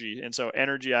for energy. And so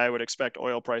energy, I would expect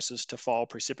oil prices to fall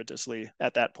precipitously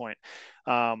at that point.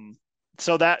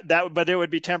 So but it would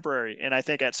be temporary. And I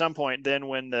think at some point then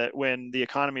when the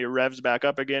economy revs back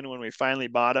up again, when we finally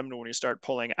bottomed, when we start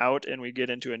pulling out and we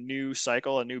get into a new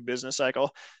cycle, a new business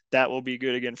cycle, that will be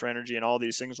good again for energy, and all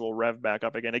these things will rev back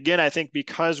up again. Again, I think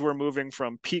because we're moving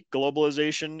from peak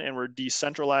globalization and we're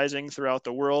decentralizing throughout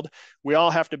the world, we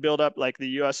all have to build up, like the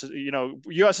US,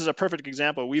 US is a perfect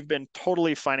example. We've been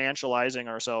totally financializing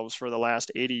ourselves for the last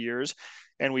 80 years.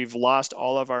 And we've lost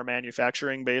all of our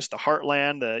manufacturing base, the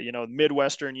heartland, the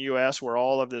Midwestern US, where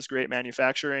all of this great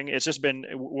manufacturing, it's just been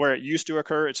where it used to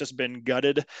occur. It's just been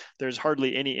gutted. There's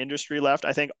hardly any industry left.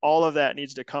 I think all of that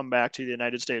needs to come back to the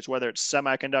United States, whether it's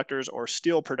semiconductors or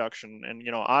steel production and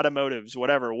automotives,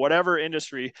 whatever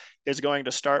industry is going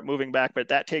to start moving back. But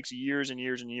that takes years and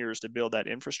years and years to build that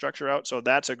infrastructure out. So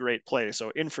that's a great play.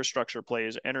 So infrastructure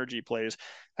plays, energy plays,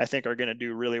 I think are going to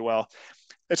do really well.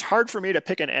 It's hard for me to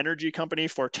pick an energy company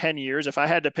for 10 years. If I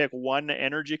had to pick one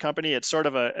energy company, it's sort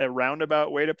of a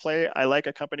roundabout way to play. I like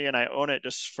a company and I own it,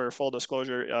 just for full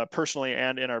disclosure, personally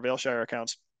and in our Vailshire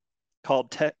accounts,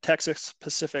 called Texas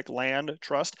Pacific Land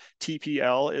Trust.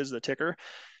 TPL is the ticker.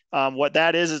 What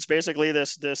that is, it's basically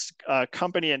this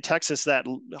company in Texas that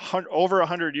over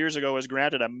 100 years ago was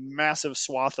granted a massive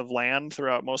swath of land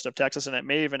throughout most of Texas, and it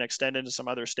may even extend into some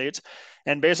other states.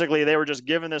 And basically, they were just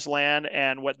given this land,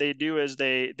 and what they do is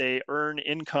they earn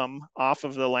income off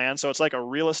of the land. So it's like a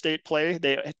real estate play.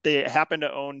 They happen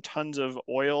to own tons of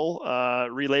oil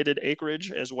related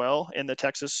acreage as well in the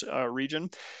Texas region.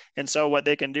 And so what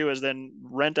they can do is then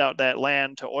rent out that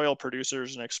land to oil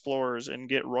producers and explorers and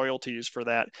get royalties for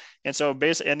that. And so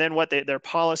basically, and then what their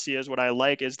policy is, what I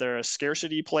like is they're a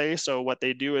scarcity play. So what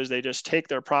they do is they just take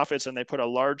their profits and they put a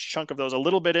large chunk of those, a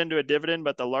little bit into a dividend,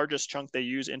 but the largest chunk they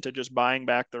use into just buying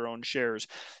back their own shares.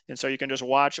 And so you can just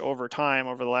watch over time,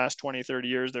 over the last 20, 30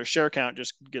 years, their share count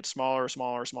just gets smaller,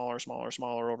 smaller, smaller, smaller,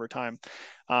 smaller over time.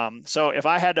 So if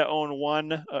I had to own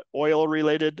one oil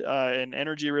related and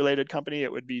energy related company,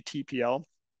 it would be TPL.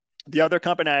 The other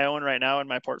company I own right now in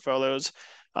my portfolios,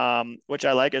 which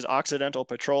I like, is Occidental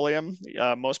Petroleum.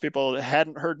 Most people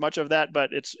hadn't heard much of that,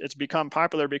 but it's become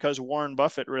popular because Warren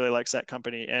Buffett really likes that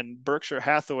company, and Berkshire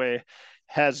Hathaway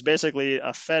has basically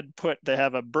a Fed put. They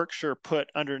have a Berkshire put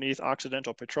underneath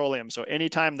Occidental Petroleum. So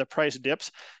anytime the price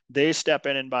dips, they step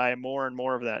in and buy more and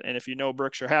more of that. And if you know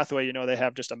Berkshire Hathaway, you know they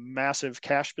have just a massive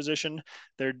cash position.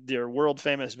 They're world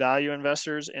famous value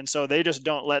investors, and so they just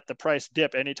don't let the price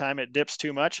dip. Anytime it dips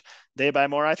too much, they buy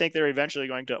more. I think they're eventually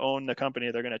going to own the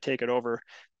company. They're going to take it over,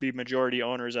 be majority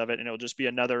owners of it, and it'll just be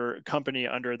another company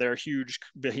under their huge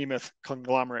behemoth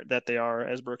conglomerate that they are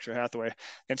as Berkshire Hathaway.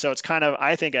 And so it's kind of,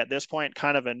 I think at this point,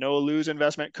 kind of a no-lose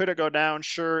investment. Could it go down?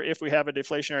 Sure. If we have a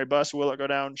deflationary bust, will it go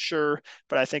down? Sure.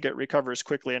 But I think it recovers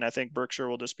quickly, and I think Berkshire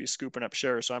will just be scooping up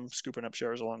shares. So I'm scooping up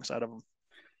shares alongside of them.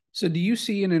 So do you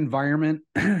see an environment,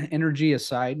 energy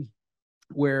aside,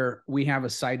 where we have a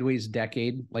sideways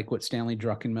decade, like what Stanley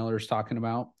Druckenmiller is talking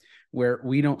about, where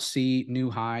we don't see new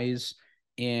highs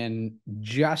in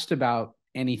just about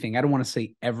anything? I don't want to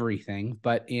say everything,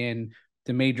 but in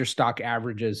the major stock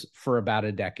averages for about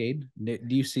a decade. Do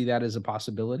you see that as a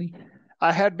possibility?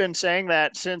 I had been saying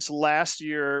that since last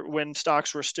year when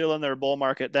stocks were still in their bull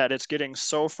market, that it's getting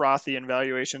so frothy and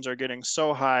valuations are getting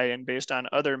so high. And based on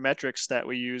other metrics that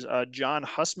we use, John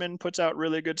Hussman puts out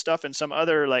really good stuff, and some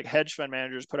other like hedge fund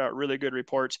managers put out really good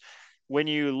reports. When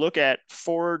you look at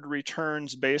forward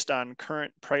returns based on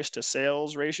current price to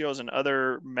sales ratios and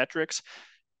other metrics,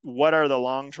 what are the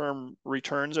long-term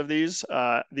returns of these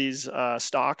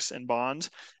stocks and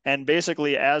bonds? And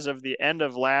basically, as of the end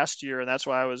of last year, and that's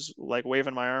why I was like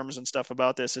waving my arms and stuff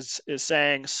about this, is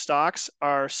saying stocks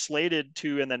are slated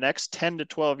to, in the next 10 to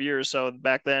 12 years. So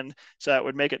back then, so that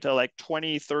would make it to like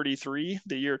 2033,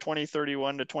 the year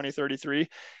 2031 to 2033,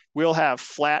 we'll have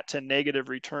flat to negative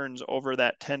returns over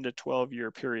that 10 to 12 year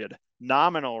period.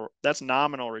 That's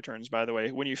nominal returns, by the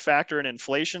way. When you factor in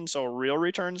inflation, so real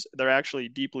returns, they're actually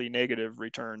deeply negative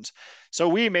returns. So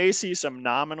we may see some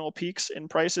nominal peaks in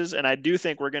prices, and I do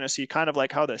think we're going to see kind of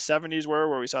like how the 70s were,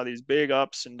 where we saw these big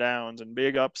ups and downs and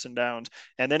big ups and downs.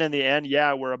 And then in the end,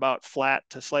 yeah, we're about flat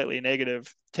to slightly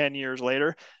negative 10 years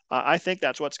later. I think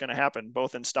that's what's going to happen,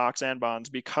 both in stocks and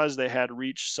bonds, because they had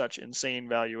reached such insane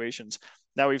valuations.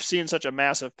 Now we've seen such a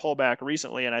massive pullback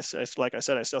recently, and like I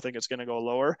said, I still think it's going to go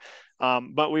lower.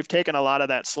 But we've taken a lot of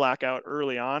that slack out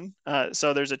early on,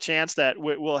 so there's a chance that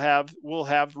we'll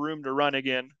have room to run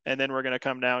again, and then we're going to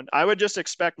come down. I would just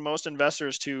expect most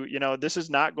investors to, this is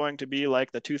not going to be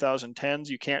like the 2010s.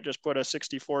 You can't just put a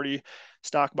 60-40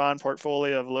 stock bond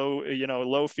portfolio of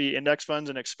low fee index funds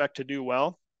and expect to do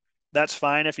well. That's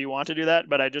fine if you want to do that,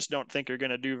 but I just don't think you're going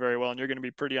to do very well, and you're going to be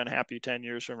pretty unhappy 10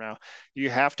 years from now. You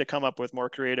have to come up with more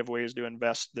creative ways to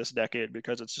invest this decade,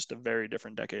 because it's just a very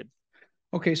different decade.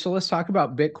 Okay, so let's talk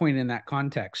about Bitcoin in that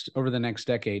context over the next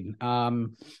decade.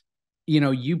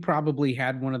 You probably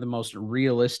had one of the most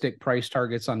realistic price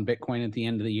targets on Bitcoin at the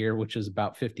end of the year, which is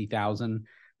about 50,000.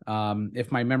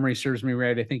 If my memory serves me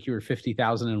right, I think you were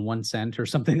 50,001 cent or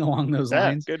something along those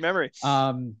lines. Good memory.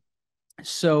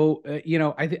 So,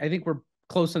 I think we're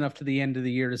close enough to the end of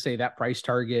the year to say that price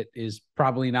target is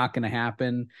probably not going to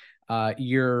happen.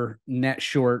 You're net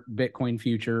short Bitcoin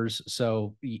futures.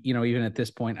 So, even at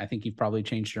this point, I think you've probably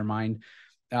changed your mind.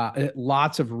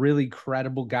 Lots of really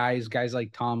credible guys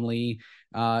like Tom Lee,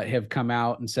 have come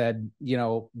out and said,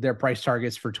 their price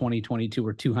targets for 2022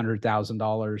 were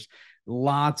 $200,000.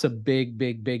 Lots of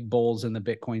big bulls in the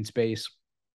Bitcoin space.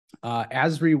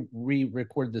 As we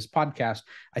record this podcast,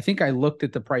 I think I looked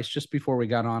at the price just before we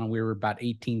got on, and we were about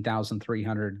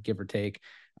 18,300, give or take,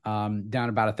 down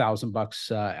about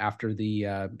 $1,000 after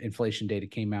the inflation data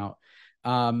came out.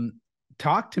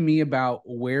 Talk to me about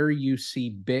where you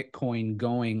see Bitcoin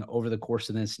going over the course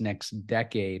of this next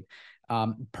decade.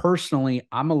 Personally,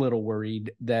 I'm a little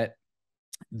worried that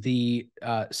the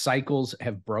cycles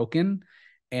have broken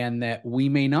and that we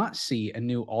may not see a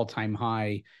new all-time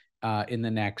high in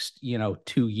the next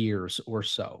 2 years or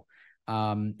so.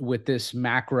 With this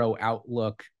macro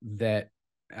outlook that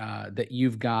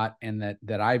you've got and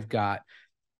that I've got,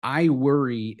 I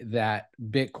worry that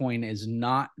Bitcoin is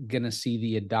not going to see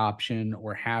the adoption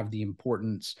or have the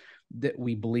importance that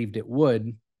we believed it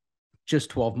would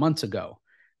just 12 months ago,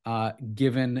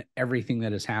 given everything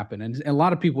that has happened. And a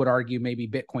lot of people would argue maybe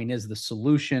Bitcoin is the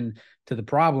solution to the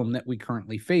problem that we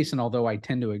currently face. And although I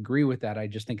tend to agree with that, I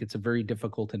just think it's a very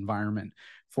difficult environment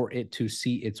for it to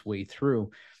see its way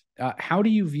through. How do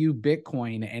you view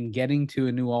Bitcoin and getting to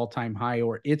a new all-time high,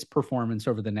 or its performance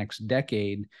over the next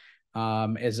decade,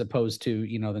 as opposed to,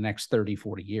 the next 30,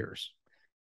 40 years?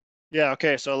 Yeah,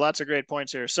 okay. So lots of great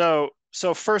points here. So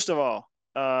first of all,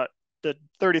 the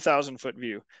 30,000 foot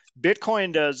view.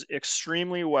 Bitcoin does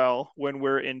extremely well when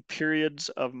we're in periods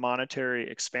of monetary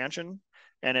expansion,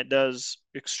 and it does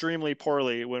extremely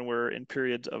poorly when we're in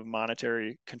periods of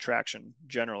monetary contraction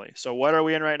generally. So what are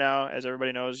we in right now? As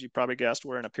everybody knows, you probably guessed,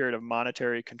 we're in a period of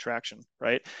monetary contraction,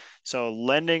 right? So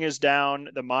lending is down,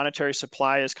 the monetary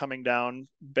supply is coming down.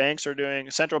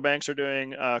 Central banks are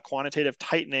doing quantitative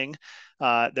tightening.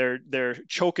 They're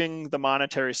choking the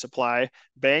monetary supply.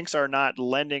 Banks are not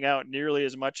lending out nearly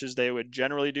as much as they would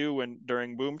generally do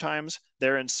during boom times.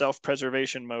 They're in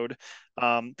self-preservation mode.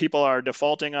 People are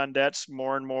defaulting on debts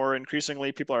more and more. Increasingly,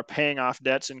 people are paying off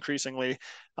debts increasingly,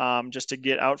 just to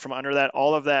get out from under that.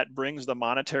 All of that brings the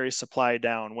monetary supply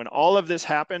down. When all of this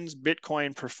happens,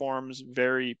 Bitcoin performs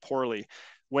very poorly.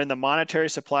 When the monetary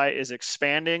supply is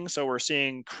expanding, so we're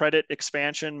seeing credit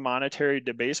expansion, monetary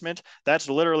debasement, that's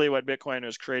literally what Bitcoin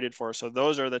was created for. So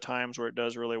those are the times where it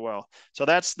does really well. So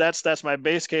that's my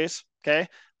base case. Okay.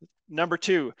 Number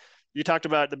two, you talked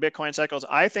about the Bitcoin cycles.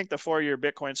 I think the 4-year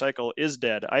Bitcoin cycle is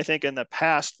dead. I think in the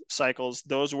past cycles,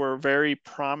 those were very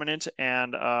prominent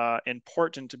and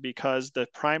important because the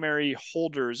primary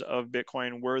holders of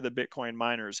Bitcoin were the Bitcoin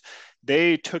miners.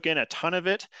 They took in a ton of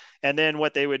it, and then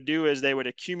what they would do is they would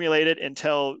accumulate it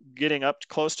until getting up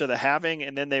close to the halving,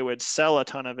 and then they would sell a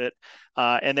ton of it.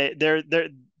 And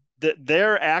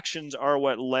their actions are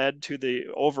what led to the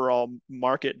overall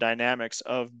market dynamics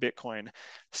of Bitcoin.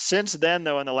 Since then,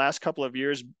 though, in the last couple of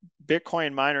years,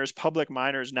 Bitcoin miners, public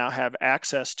miners, now have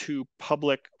access to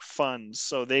public funds,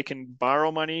 so they can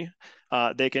borrow money.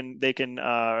 They can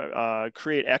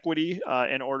create equity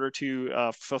in order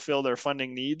to fulfill their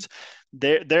funding needs.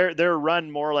 They're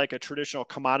run more like a traditional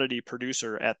commodity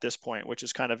producer at this point, which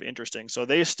is kind of interesting. So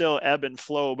they still ebb and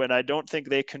flow, but I don't think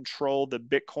they control the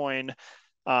Bitcoin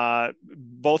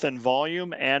both in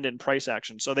volume and in price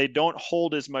action. So they don't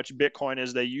hold as much Bitcoin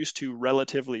as they used to,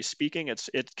 relatively speaking.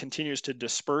 It continues to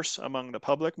disperse among the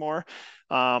public more.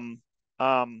 And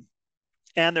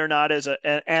they're not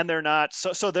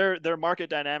so their market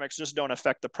dynamics just don't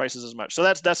affect the prices as much. So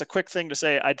that's a quick thing to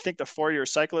say. I think the 4-year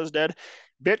cycle is dead.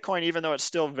 Bitcoin, even though it's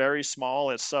still very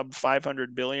small, it's sub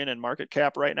 500 billion in market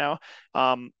cap right now.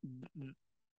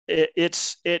 It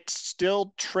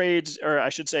still trades, or I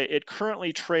should say, it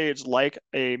currently trades like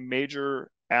a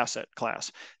major asset class,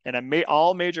 and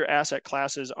all major asset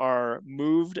classes are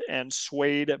moved and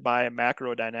swayed by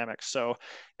macro dynamics. So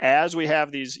as we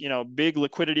have these, big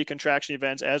liquidity contraction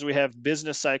events, as we have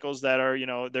business cycles that are,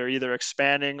 they're either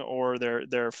expanding or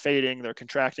they're fading, they're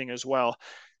contracting as well,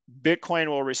 Bitcoin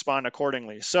will respond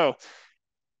accordingly. So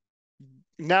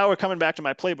now we're coming back to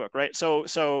my playbook, right? So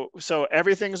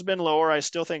everything's been lower. I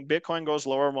still think Bitcoin goes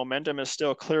lower. Momentum is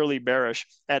still clearly bearish.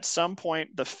 At some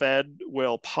point, the Fed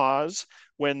will pause.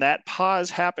 When that pause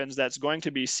happens, that's going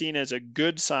to be seen as a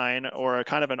good sign or a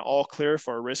kind of an all clear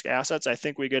for risk assets. I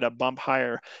think we get a bump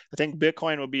higher. I think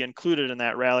Bitcoin will be included in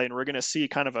that rally, and we're going to see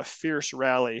kind of a fierce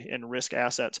rally in risk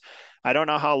assets. I don't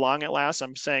know how long it lasts.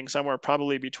 I'm saying somewhere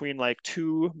probably between like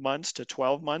 2 months to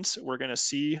 12 months, we're going to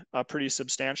see a pretty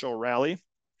substantial rally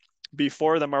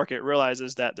before the market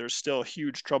realizes that there's still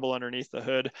huge trouble underneath the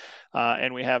hood,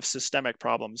 and we have systemic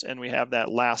problems, and we have that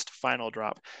last final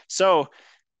drop. So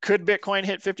could Bitcoin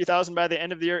hit 50,000 by the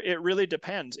end of the year? It really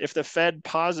depends. If the Fed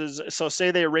pauses, so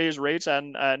say they raise rates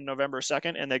on November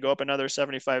 2nd and they go up another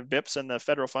 75 bips and the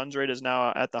federal funds rate is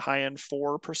now at the high end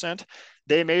 4%,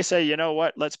 they may say, you know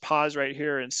what, let's pause right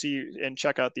here and see and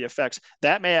check out the effects.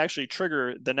 That may actually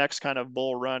trigger the next kind of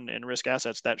bull run in risk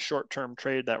assets, that short-term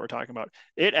trade that we're talking about.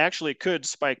 It actually could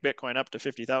spike Bitcoin up to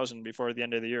 50,000 before the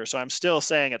end of the year. So I'm still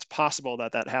saying it's possible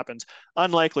that happens.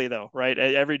 Unlikely though, right?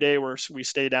 Every day we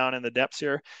stay down in the depths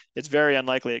here. It's very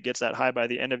unlikely it gets that high by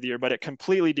the end of the year, but it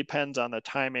completely depends on the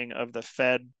timing of the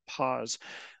Fed pause.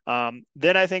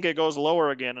 Then I think it goes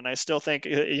lower again. And I still think,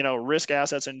 risk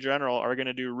assets in general are going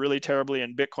to do really terribly,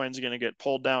 and Bitcoin's going to get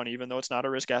pulled down. Even though it's not a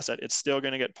risk asset, it's still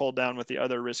going to get pulled down with the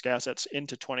other risk assets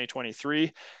into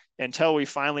 2023 until we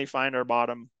finally find our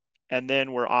bottom. And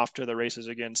then we're off to the races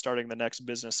again, starting the next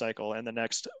business cycle and the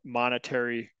next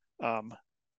monetary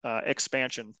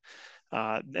expansion.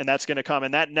 And that's going to come.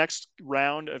 And that next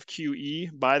round of QE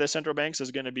by the central banks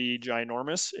is going to be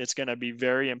ginormous. It's going to be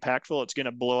very impactful. It's going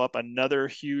to blow up another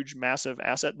huge, massive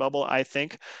asset bubble, I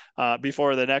think,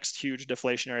 before the next huge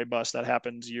deflationary bust that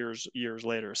happens years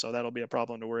later. So that'll be a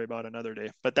problem to worry about another day.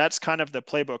 But that's kind of the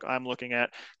playbook I'm looking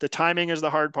at. The timing is the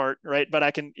hard part, right? But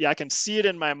I can see it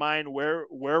in my mind where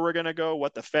we're going to go,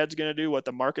 what the Fed's going to do, what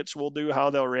the markets will do, how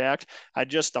they'll react.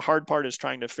 The hard part is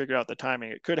trying to figure out the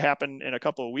timing. It could happen in a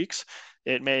couple of weeks.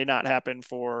 It may not happen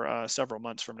for several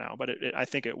months from now, but I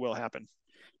think it will happen.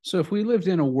 So if we lived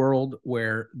in a world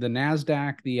where the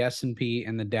NASDAQ, the S&P,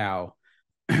 and the Dow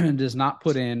does not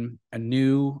put in a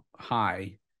new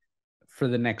high for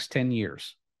the next 10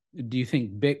 years, do you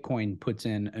think Bitcoin puts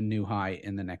in a new high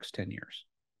in the next 10 years?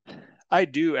 I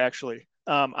do, actually.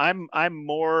 I'm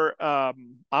more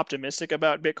optimistic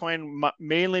about Bitcoin,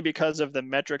 mainly because of the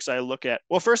metrics I look at.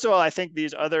 Well, first of all, I think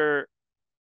these other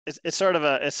it's sort of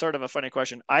a funny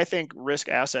question. I think risk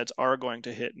assets are going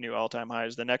to hit new all-time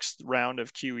highs. The next round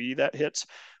of QE that hits,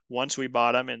 once we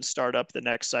bottom and start up the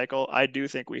next cycle, I do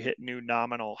think we hit new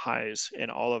nominal highs in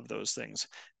all of those things.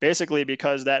 Basically,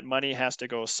 because that money has to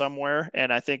go somewhere,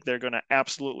 and I think they're going to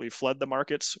absolutely flood the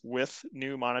markets with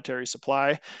new monetary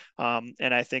supply. And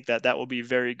I think that will be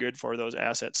very good for those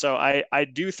assets. So I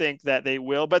do think that they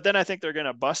will, but then I think they're going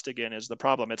to bust again is the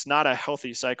problem. It's not a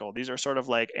healthy cycle. These are sort of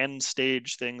like end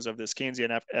stage things of this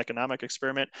Keynesian economic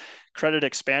experiment. Credit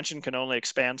expansion can only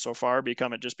expand so far.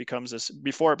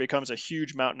 Before it becomes a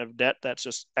huge mountain of debt that's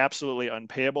just absolutely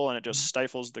unpayable, and it just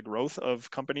stifles the growth of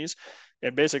companies.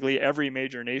 And basically every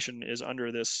major nation is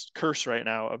under this curse right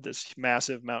now of this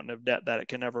massive mountain of debt that it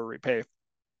can never repay.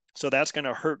 So that's going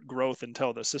to hurt growth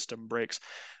until the system breaks.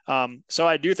 So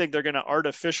I do think they're going to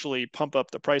artificially pump up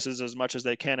the prices as much as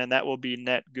they can, and that will be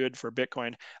net good for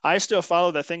Bitcoin. I still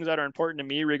follow the things that are important to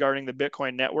me regarding the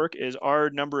Bitcoin network. Is our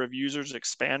number of users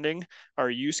expanding? Are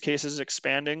use cases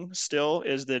expanding still?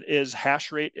 Is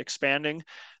hash rate expanding?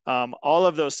 All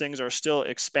of those things are still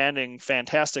expanding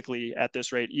fantastically at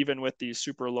this rate, even with these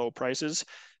super low prices.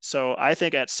 So I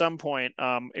think at some point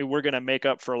we're going to make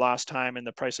up for lost time, and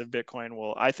the price of Bitcoin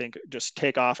will, I think, just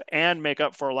take off and make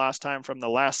up for lost time from the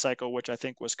last cycle, which I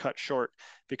think was cut short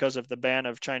because of the ban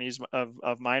of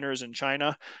miners in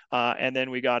China. And then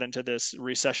we got into this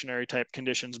recessionary type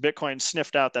conditions. Bitcoin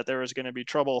sniffed out that there was going to be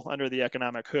trouble under the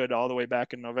economic hood all the way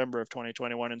back in November of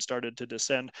 2021 and started to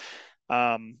descend.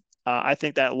 I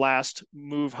think that last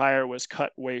move higher was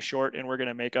cut way short, and we're going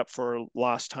to make up for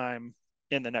lost time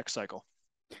in the next cycle.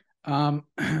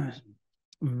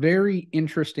 Very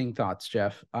interesting thoughts,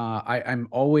 Jeff. I'm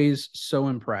always so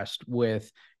impressed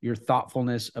with your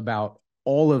thoughtfulness about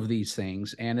all of these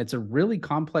things, and it's a really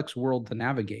complex world to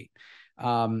navigate.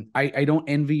 I don't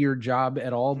envy your job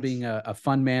at all, being a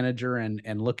fund manager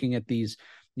and looking at these,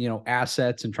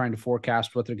 assets and trying to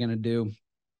forecast what they're going to do,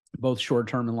 both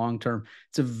short-term and long-term.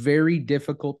 It's a very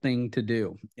difficult thing to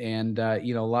do. And, a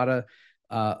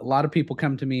lot of people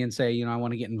come to me and say, I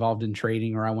want to get involved in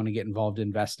trading, or I want to get involved in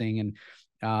investing.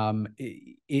 And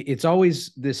it's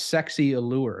always this sexy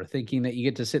allure, thinking that you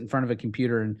get to sit in front of a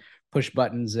computer and push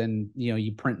buttons and,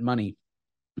 you print money.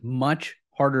 Much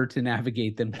harder to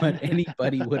navigate than what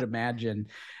anybody would imagine.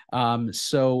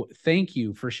 So thank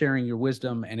you for sharing your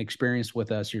wisdom and experience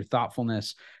with us, your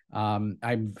thoughtfulness.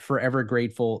 I'm forever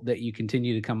grateful that you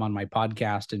continue to come on my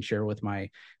podcast and share with my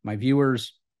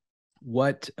viewers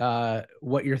what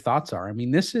your thoughts are. I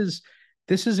mean, this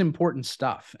is important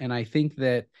stuff. And I think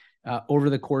that over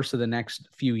the course of the next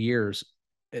few years,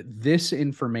 this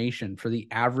information for the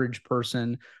average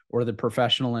person or the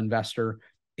professional investor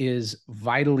is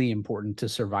vitally important to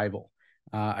survival.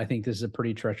 I think this is a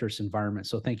pretty treacherous environment.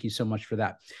 So thank you so much for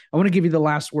that. I want to give you the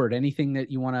last word. Anything that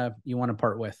you want to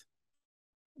part with?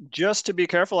 Just to be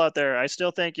careful out there. I still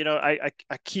think, I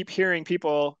keep hearing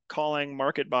people calling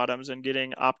market bottoms and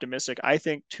getting optimistic. I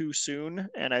think too soon.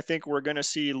 And I think we're going to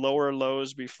see lower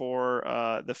lows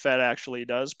before the Fed actually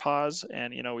does pause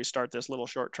and, we start this little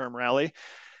short-term rally.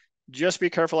 Just be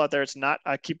careful out there. It's not,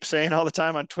 I keep saying all the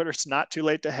time on Twitter, it's not too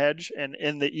late to hedge. And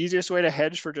the easiest way to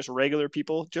hedge for just regular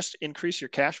people, just increase your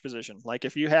cash position. Like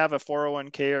if you have a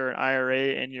 401k or an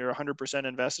IRA and you're 100%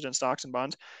 invested in stocks and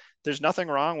bonds, there's nothing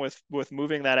wrong with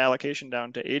moving that allocation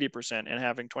down to 80% and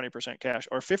having 20% cash,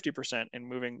 or 50% and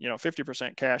moving,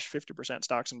 50% cash, 50%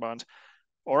 stocks and bonds,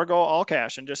 or go all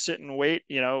cash and just sit and wait,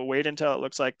 wait until it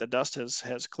looks like the dust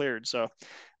has cleared. So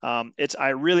I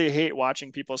really hate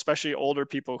watching people, especially older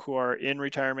people who are in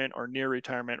retirement or near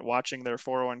retirement, watching their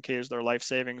 401ks, their life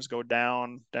savings go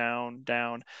down, down,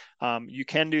 down. You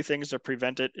can do things to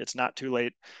prevent it. It's not too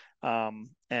late.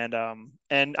 And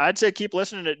I'd say keep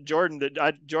listening to Jordan.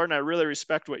 Jordan, I really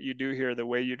respect what you do here, the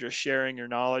way you're just sharing your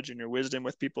knowledge and your wisdom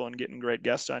with people and getting great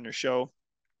guests on your show.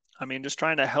 I mean, just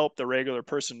trying to help the regular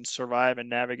person survive and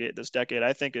navigate this decade,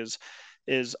 I think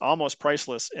is almost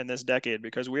priceless in this decade,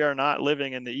 because we are not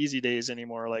living in the easy days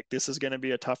anymore. Like, this is going to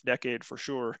be a tough decade for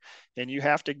sure. And you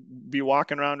have to be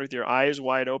walking around with your eyes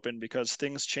wide open, because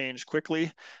things change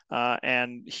quickly,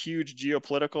 and huge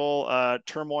geopolitical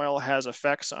turmoil has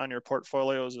effects on your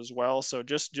portfolios as well. So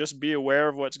just be aware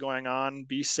of what's going on,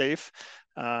 be safe.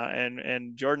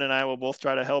 And Jordan and I will both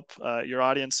try to help your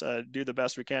audience do the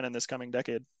best we can in this coming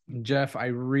decade. Jeff, I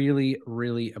really,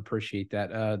 really appreciate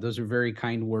that. Those are very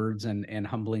kind words and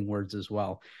humbling words as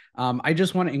well. I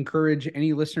just want to encourage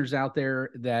any listeners out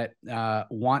there that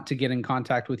want to get in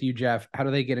contact with you, Jeff. How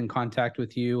do they get in contact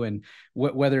with you? And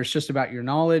whether it's just about your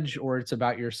knowledge or it's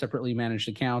about your separately managed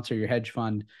accounts or your hedge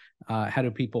fund, how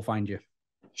do people find you?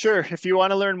 Sure. If you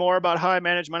want to learn more about how I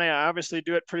manage money, I obviously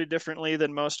do it pretty differently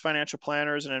than most financial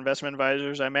planners and investment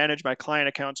advisors. I manage my client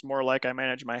accounts more like I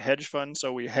manage my hedge fund.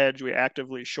 So we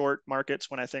actively short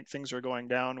markets when I think things are going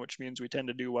down, which means we tend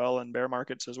to do well in bear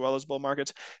markets as well as bull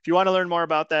markets. If you want to learn more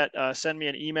about that, send me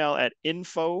an email at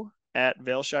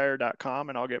info@vailshire.com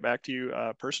and I'll get back to you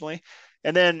personally.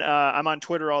 And then I'm on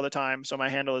Twitter all the time. So my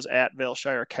handle is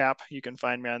 @VailshireCap. You can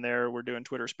find me on there. We're doing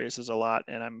Twitter spaces a lot,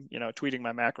 and I'm, tweeting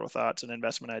my macro thoughts and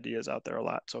investment ideas out there a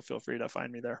lot. So feel free to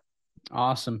find me there.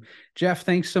 Awesome. Jeff,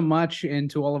 thanks so much.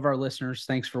 And to all of our listeners,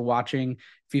 thanks for watching.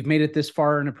 If you've made it this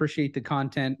far and appreciate the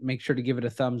content, make sure to give it a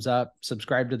thumbs up,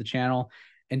 subscribe to the channel,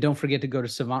 and don't forget to go to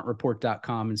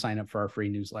SAVANTReport.com and sign up for our free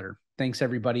newsletter. Thanks,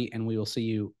 everybody, and we will see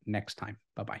you next time.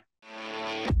 Bye-bye.